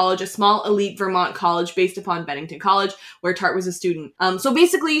Hampton College, a small elite Vermont college based upon Bennington College, where Tartt was a student. So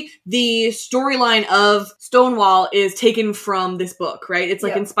basically, the storyline of Stonewall is taken from this book, right? It's,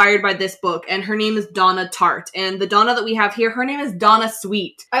 like, inspired by this book, and her name is Donna Tartt. And the Donna that we have here, her name is Donna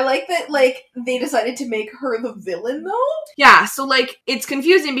Sweet. I like that, like, they decided to make her the villain, though? Yeah, so, like, it's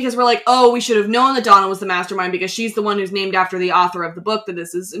confusing because we're like, oh, we should have known that Donna was the mastermind because she's the one who's named after the author of the book that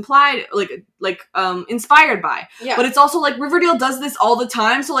this is implied, inspired by. Yeah. But it's also, like, Riverdale does this all the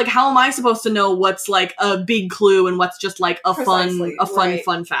time, so, like, how am I supposed to know what's, like, a big clue and what's just, like, a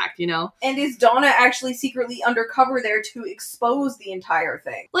fun fact, you know? And is Donna actually secretly undercover there to expose the entire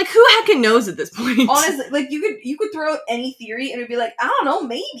thing? Like, who heckin' knows at this point? Honestly, like, you could throw out any theory and it'd be like, I don't know,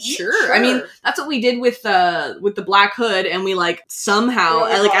 maybe. Sure. I mean, that's what we did with the Black Hood, and we, like, somehow,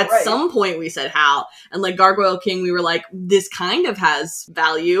 at some point we said how, and, like, Gargoyle King, we were like, this kind of has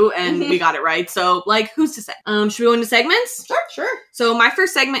value, and we got it right, so, like, who's to say? Should we go into segments? Sure. So my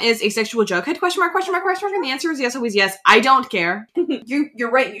first segment is Asexual Jughead, question mark, and the answer is yes, always yes. I don't care.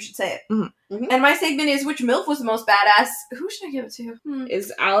 You're right, you should say it. Mm-hmm. Mm-hmm. And my segment is, which MILF was the most badass? Who should I give it to?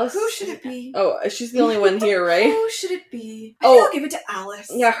 Is Alice? Who should it be? Oh, she's the only one here, right? Who should it be? I'll give it to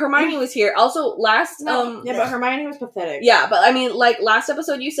Alice. Yeah, Hermione was here. Also, last... but Hermione was pathetic. Yeah, but I mean, like, last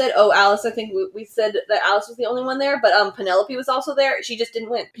episode you said, oh, Alice, I think we said that Alice was the only one there, but Penelope was also there. She just didn't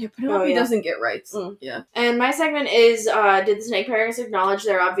win. Yeah, Penelope doesn't get rights. Yeah. And my segment is, did the Snake Parents acknowledge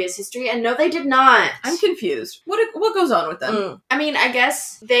their obvious history? And no, they did not. I'm confused. What goes on with them? I mean, I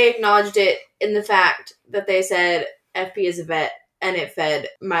guess they acknowledged it in the fact that they said FP is a vet, and it fed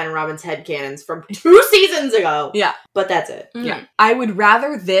mine and Robin's headcanons from 2 seasons ago. Yeah. But that's it. Yeah. I would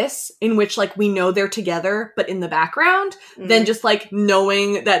rather this, in which, like, we know they're together, but in the background, than just, like,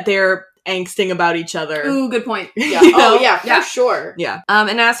 knowing that they're angsting about each other. Ooh, good point. Yeah. Oh, yeah, for sure. Yeah.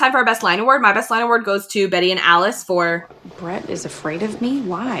 And now it's time for our best line award. My best line award goes to Betty and Alice for... Brett is afraid of me?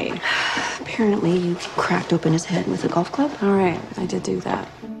 Why? Apparently you cracked open his head with a golf club. All right, I did do that.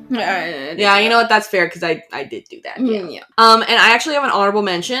 Yeah, you know what? That's fair, because I did do that. Yeah. And I actually have an honorable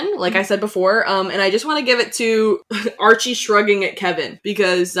mention, like I said before, and I just want to give it to Archie shrugging at Kevin,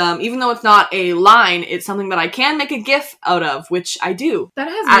 because even though it's not a line, it's something that I can make a GIF out of, which I do. That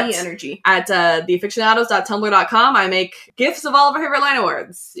has me energy. At theafictionados.tumblr.com, I make GIFs of all of our favorite line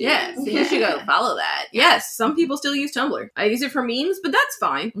awards. Yes, you should go follow that. Yes, some people still use Tumblr. I use it for memes, but that's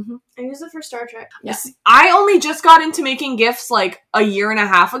fine. Mm-hmm. I use it for Star Trek. Yes. I only just got into making GIFs, like, a year and a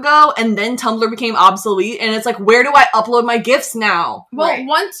half ago, and then Tumblr became obsolete, and it's like, where do I upload my GIFs now? Well,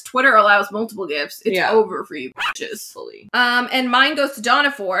 once Twitter allows multiple GIFs, it's over for you bitches. Fully. And mine goes to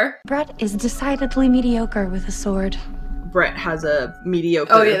Donna for... Brett is decidedly mediocre with a sword. Brett has a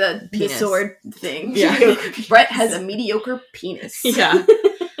mediocre the sword thing. Yeah. Brett has a mediocre penis. Yeah.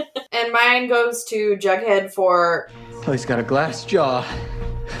 And mine goes to Jughead for... Oh, he's got a glass jaw.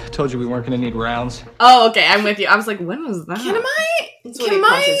 told you we weren't gonna need rounds. Oh, okay, I'm with you. I was like, when was that? Can That's when he my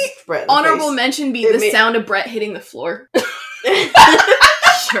punches Brett in the honorable face. mention be It the ma- sound of Brett hitting the floor?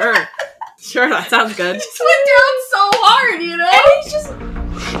 Sure. Sure, that sounds good. Just went down so hard, you know? And he's just...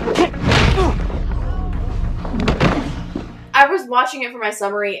 I was watching it for my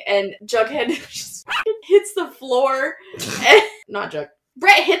summary, and Jughead just hits the floor. And, not Jug.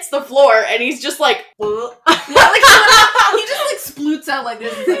 Brett hits the floor, and he's just like... Yeah, like he just like sploots out like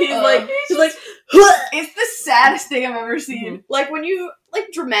this. He's like, it's the saddest thing I've ever seen. Like when you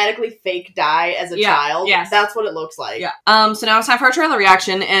like dramatically fake die as a child, yes. that's what it looks like. Yeah. So now it's time for our trailer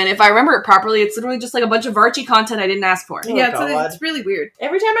reaction, and if I remember it properly, it's literally just like a bunch of Archie content I didn't ask for. Oh, Yeah, God. it's really weird.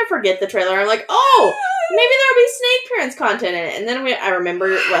 Every time I forget the trailer, I'm like, oh, maybe there'll be Snake Parents content in it. And then I remember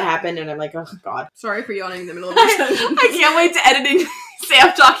what happened, and I'm like, oh, God. Sorry for yawning in the middle of the sentence. I can't wait to editing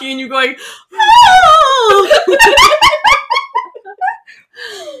Sam talking and you going, oh!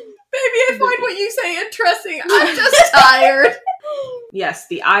 Maybe I find what you say interesting. I'm just tired. Yes,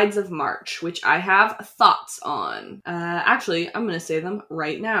 the Ides of March, which I have thoughts on. Actually, I'm going to say them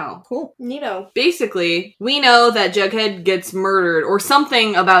right now. Cool. Neato. Basically, we know that Jughead gets murdered, or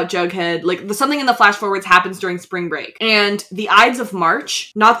something about Jughead, like something in the flash forwards happens during spring break. And the Ides of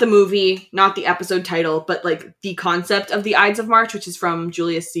March, not the movie, not the episode title, but like the concept of the Ides of March, which is from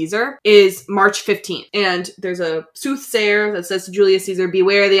Julius Caesar, is March 15th. And there's a soothsayer that says to Julius Caesar,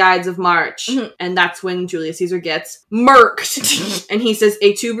 beware the Ides of March. Mm-hmm. And that's when Julius Caesar gets murked. And he says,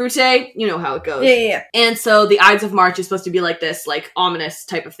 et tu, Brute? You know how it goes. Yeah. And so the Ides of March is supposed to be like this, like, ominous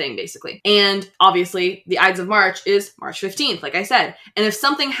type of thing, basically. And obviously, the Ides of March is March 15th, like I said. And if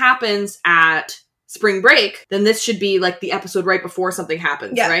something happens at spring break, then this should be like the episode right before something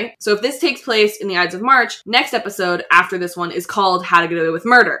happens, right? So if this takes place in the Ides of March, next episode after this one is called How to Get Away with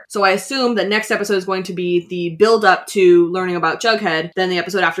Murder. So I assume that next episode is going to be the build up to learning about Jughead. Then the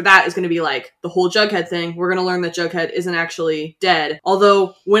episode after that is going to be like the whole Jughead thing. We're going to learn that Jughead isn't actually dead.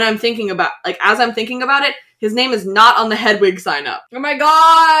 Although when I'm thinking about, like, as I'm thinking about it, his name is not on the Hedwig sign up. Oh my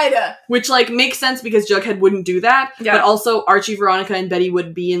god! Which, like, makes sense because Jughead wouldn't do that. Yeah. But also, Archie, Veronica, and Betty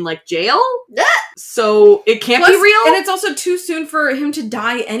would be in, like, jail? Yeah. So, it can't be real? And it's also too soon for him to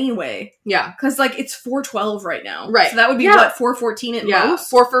die anyway. Yeah. Because, like, it's 4:12 right now. Right. So that would be, what, 4:14 at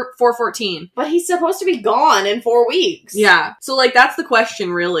most? 4:14. But he's supposed to be gone in 4 weeks. Yeah. So, like, that's the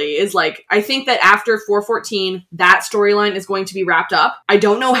question, really, is, like, I think that after 4:14, that storyline is going to be wrapped up. I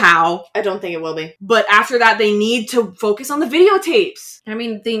don't know how. I don't think it will be. But after that, they need to focus on the videotapes. I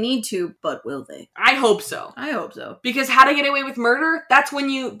mean, they need to, but will they? I hope so. I hope so. Because How to Get Away with Murder, that's when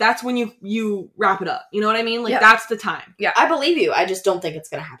you wrap it up. You know what I mean? Like, Yeah. that's the time. Yeah, I believe you. I just don't think it's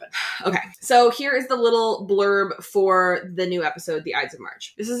gonna happen. Okay, so here is the little blurb for the new episode, The Ides of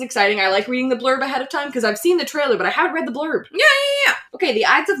March. This is exciting. I like reading the blurb ahead of time because I've seen the trailer, but I haven't read the blurb. Yeah. Okay, The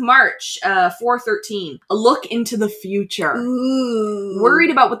Ides of March, 4:13. A look into the future. Ooh. Worried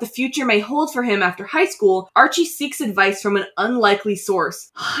about what the future may hold for him after high school, Archie seeks advice from an unlikely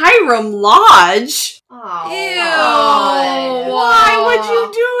source. Hiram Lodge? Oh, Ew. Why would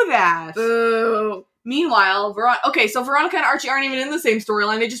you do that? Boo. Meanwhile, so Veronica and Archie aren't even in the same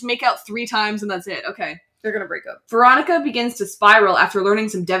storyline. They just make out 3 times and that's it. Okay. They're gonna break up. Veronica begins to spiral after learning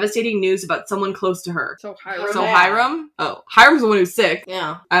some devastating news about someone close to her. So Hiram. So Yeah. Hiram? Oh, Hiram's the one who's sick.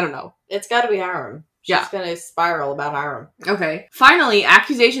 Yeah, I don't know. it's gotta be Hiram. She's Yeah. gonna spiral about Hiram. Okay. Finally,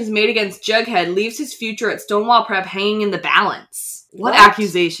 accusations made against Jughead leaves his future at Stonewall Prep hanging in the balance. What What?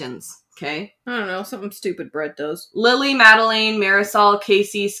 accusations? Okay. I don't know, something stupid Brett does. Lily, Madeline, Marisol,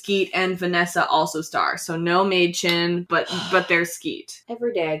 Casey, Skeet, and Vanessa also star. So no Mädchen, but there's Skeet.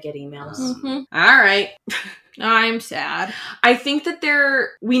 Every day I get emails. All right. I'm sad. I think that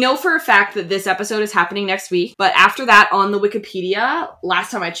we know for a fact that this episode is happening next week, but after that on the Wikipedia,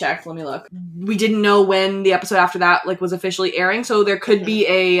 last time I checked, let me look, we didn't know when the episode after that, like, was officially airing, so there could be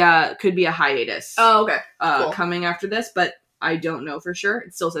a hiatus. Oh, okay. Cool. Coming after this, but I don't know for sure.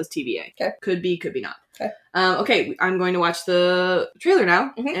 It still says TBA. Okay. Could be not. Okay. Okay, I'm going to watch the trailer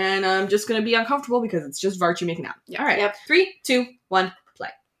now, Mhm. and I'm just going to be uncomfortable because it's just Varchi making out. Yeah. All right. Yep. 3, 2, 1, play.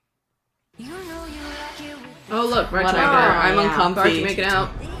 Oh, look, Barchi Whatever. making out. I'm yeah. uncomfy. Barchi making out.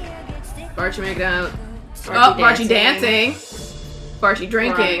 Barchi making out. Barchi Barchi dancing. dancing. Barchi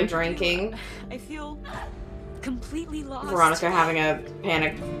Veronica drinking. drinking. I feel completely lost. Veronica having a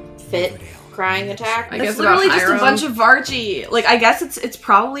panic fit, crying attack. I That's guess about literally just a Hiram. bunch of Varchi. Like, I guess it's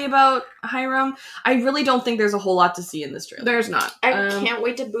probably about Hiram. I really don't think there's a whole lot to see in this trailer. There's not. I can't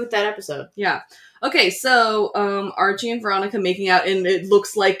wait to boot that episode. Yeah. Okay, so Archie and Veronica making out, and it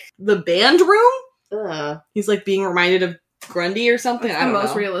looks like the band room. Ugh. He's like being reminded of Grundy or something. It's I the don't most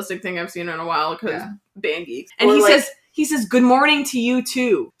know. realistic thing I've seen in a while because Yeah. band geeks. And Or, he like- says He says, good morning to you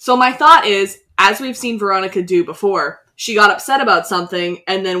too. So my thought is, as we've seen Veronica do before, she got upset about something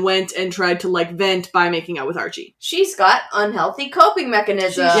and then went and tried to, like, vent by making out with Archie. She's got unhealthy coping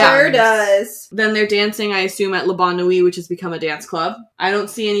mechanisms. She sure does. Then they're dancing, I assume, at Le Bon Nuit, which has become a dance club. I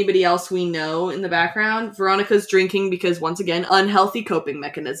don't see anybody else we know in the background. Veronica's drinking because, once again, unhealthy coping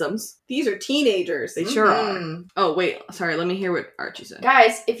mechanisms. These are teenagers. They sure are. Oh, wait. Sorry, let me hear what Archie said.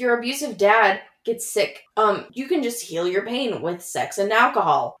 Guys, if your abusive dad gets sick, you can just heal your pain with sex and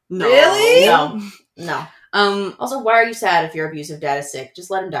alcohol. No. Really? No. Also, why are you sad if your abusive dad is sick? Just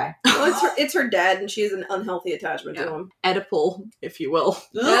let him die. Well, it's her dad, and she has an unhealthy attachment to him. Oedipal, if you will.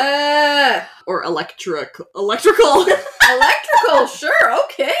 Or electrical. Electrical, sure,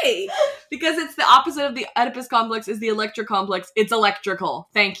 okay. Because it's the opposite of the Oedipus complex is the Electra complex. It's electrical.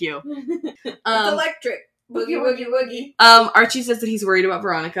 Thank you. It's electric. Boogie, woogie, woogie. Archie says that he's worried about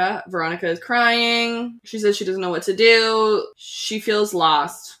Veronica. Veronica is crying. She says she doesn't know what to do. She feels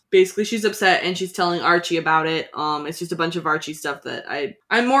lost. Basically, she's upset and she's telling Archie about it. It's just a bunch of Archie stuff that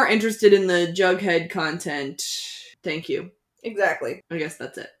I'm more interested in the Jughead content. Thank you. Exactly. I guess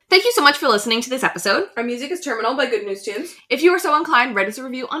that's it. Thank you so much for listening to this episode. Our music is Terminal by Good News Tunes. If you are so inclined, write us a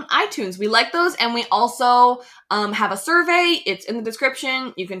review on iTunes. We like those, and we also have a survey. It's in the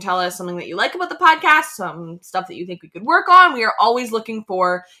description. You can tell us something that you like about the podcast, some stuff that you think we could work on. We are always looking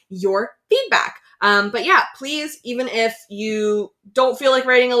for your feedback. But yeah, please, even if you don't feel like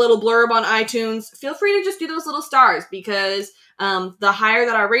writing a little blurb on iTunes, feel free to just do those little stars, because the higher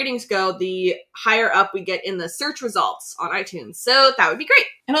that our ratings go, the higher up we get in the search results on iTunes. So that would be great.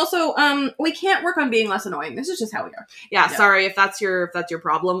 And also, we can't work on being less annoying. This is just how we are. Yeah. Sorry if that's your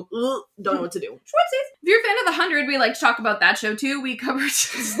problem. Don't know what to do. Whoopsies. If you're a fan of The 100, we like to talk about that show too. We covered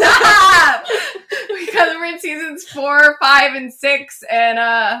Stop! We covered seasons 4, 5, and 6,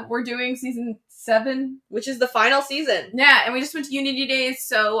 and we're doing season 7, which is the final season. Yeah, and we just went to Unity Days,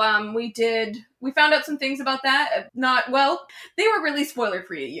 so we found out some things about that. They were really spoiler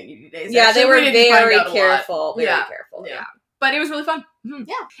free at Unity Days. Yeah, actually. they were very careful. Very careful. Yeah. But it was really fun. Mm-hmm.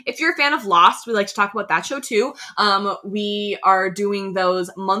 Yeah. If you're a fan of Lost, we like to talk about that show too. We are doing those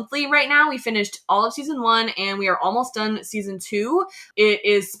monthly right now. We finished all of season 1 and we are almost done season 2. It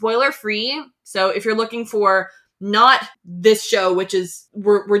is spoiler free. So if you're looking for not this show, which is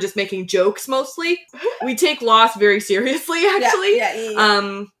we're just making jokes mostly. We take Lost very seriously, actually.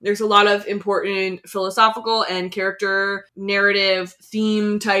 Yeah. There's a lot of important philosophical and character narrative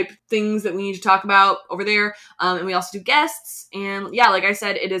theme type things that we need to talk about over there. And we also do guests. And yeah, like I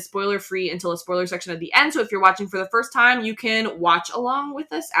said, it is spoiler free until a spoiler section at the end. So if you're watching for the first time, you can watch along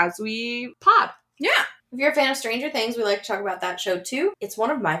with us as we pod. Yeah. If you're a fan of Stranger Things, we like to talk about that show too. It's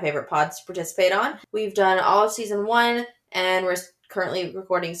one of my favorite pods to participate on. We've done all of season 1, and we're currently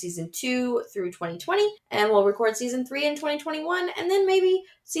recording season 2 through 2020, and we'll record season 3 in 2021, and then maybe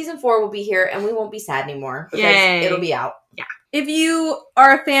season 4 will be here, and we won't be sad anymore because it'll be out. Yeah. If you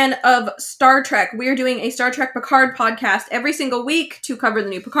are a fan of Star Trek, we're doing a Star Trek Picard podcast every single week to cover the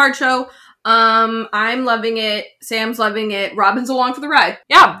new Picard show. I'm loving it. Sam's loving it. Robin's along for the ride.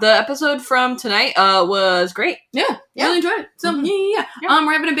 Yeah, the episode from tonight was great. Yeah. Really enjoyed it. So yeah.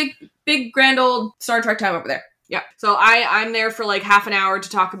 We're having a big grand old Star Trek time over there. Yeah. So I'm there for like half an hour to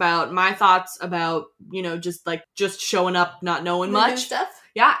talk about my thoughts about, just showing up, not knowing much stuff.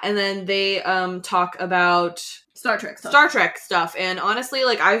 Yeah, and then they talk about Star Trek stuff. And honestly,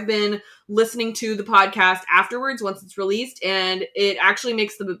 I've been listening to the podcast afterwards once it's released, and it actually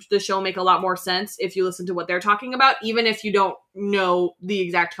makes the show make a lot more sense if you listen to what they're talking about, even if you don't know the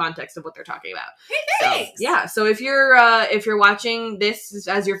exact context of what they're talking about. Hey, thanks. So if you're watching this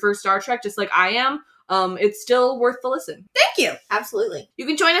as your first Star Trek, just like I am, it's still worth the listen. Thank you. Absolutely. You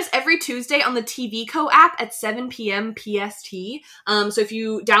can join us every Tuesday on the TVco app at 7 p.m. PST. So if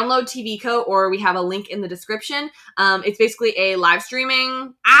you download TVco, or we have a link in the description, it's basically a live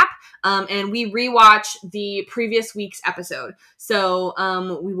streaming app, and we rewatch the previous week's episode. So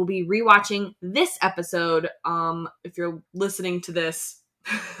we will be rewatching this episode, if you're listening to this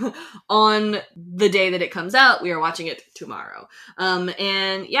on the day that it comes out. We are watching it tomorrow.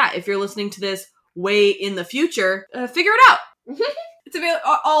 And yeah, if you're listening to this way in the future, figure it out. It's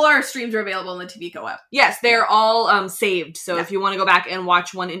all our streams are available in the TVco app. Yes, they're all saved. So if you want to go back and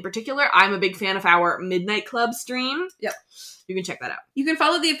watch one in particular, I'm a big fan of our Midnight Club stream. Yep. You can check that out. You can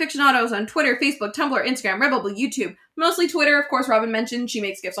follow the Afictionados on Twitter, Facebook, Tumblr, Instagram, Rebel, YouTube. Mostly Twitter. Of course, Robin mentioned she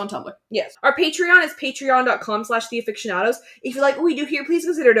makes gifts on Tumblr. Yes. Our Patreon is patreon.com/theafictionados. If you like what we do here, please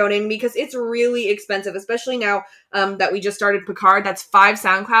consider donating, because it's really expensive, especially now that we just started Picard. That's 5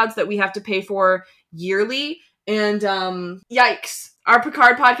 SoundClouds that we have to pay for yearly. And yikes. Our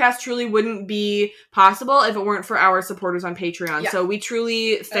Picard podcast truly wouldn't be possible if it weren't for our supporters on Patreon. Yeah. So we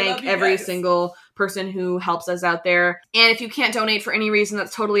truly thank you every guys. single person who helps us out there. And if you can't donate for any reason,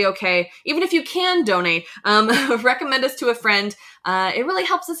 that's totally okay. Even if you can donate, recommend us to a friend. It really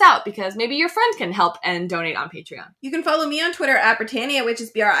helps us out because maybe your friend can help and donate on Patreon. You can follow me on Twitter at Britannia, which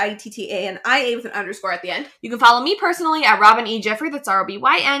is BRITTANIA with an underscore at the end. You can follow me personally at Robin E. Jeffrey. That's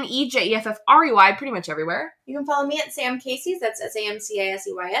ROBYNEJEFFREY pretty much everywhere. You can follow me at Sam Casey's. That's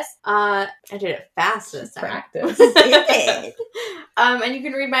SAMCASEYS. I did it fast this time. Practice. And you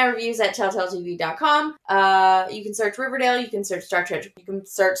can read my reviews at telltale.tv.com. You can search Riverdale. You can search Star Trek. You can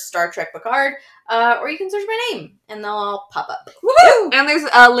search Star Trek Picard. Or you can search my name, and they'll all pop up. Woohoo! And there's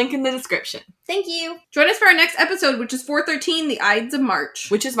a link in the description. Thank you. Join us for our next episode, which is 413, The Ides of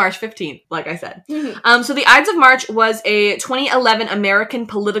March. Which is March 15th, like I said. So The Ides of March was a 2011 American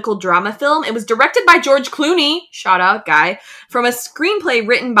political drama film. It was directed by George Clooney, shout out guy, from a screenplay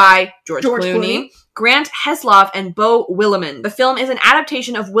written by George Clooney, Grant Heslov, and Beau Willimon. The film is an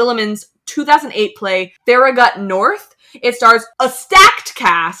adaptation of Willimon's 2008 play Farragut North. It stars a stacked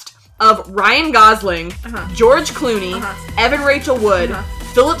cast of Ryan Gosling, George Clooney, Evan Rachel Wood,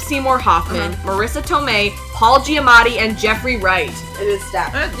 Philip Seymour Hoffman, Marissa Tomei, Paul Giamatti, and Jeffrey Wright. It is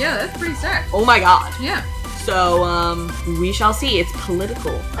stacked. Yeah, that's pretty stacked. Oh my god. Yeah. So, we shall see. It's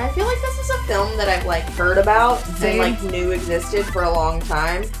political. I feel like this is a film that I've, heard about Same. and, knew existed for a long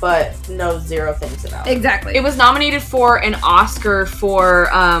time, but know zero things about. Exactly. It was nominated for an Oscar for,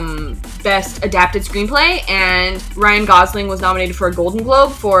 Best Adapted Screenplay, and Ryan Gosling was nominated for a Golden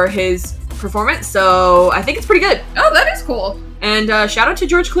Globe for his performance, so I think it's pretty good. Oh, that is cool. And shout out to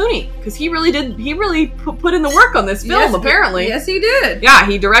George Clooney, because he really put in the work on this film, apparently. Yes, he did. Yeah,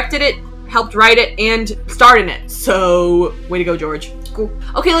 he directed it, helped write it, and starred in it. So, way to go, George. Cool.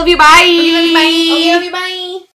 Okay, love you, bye! Okay, love you, bye. Okay, love you, bye.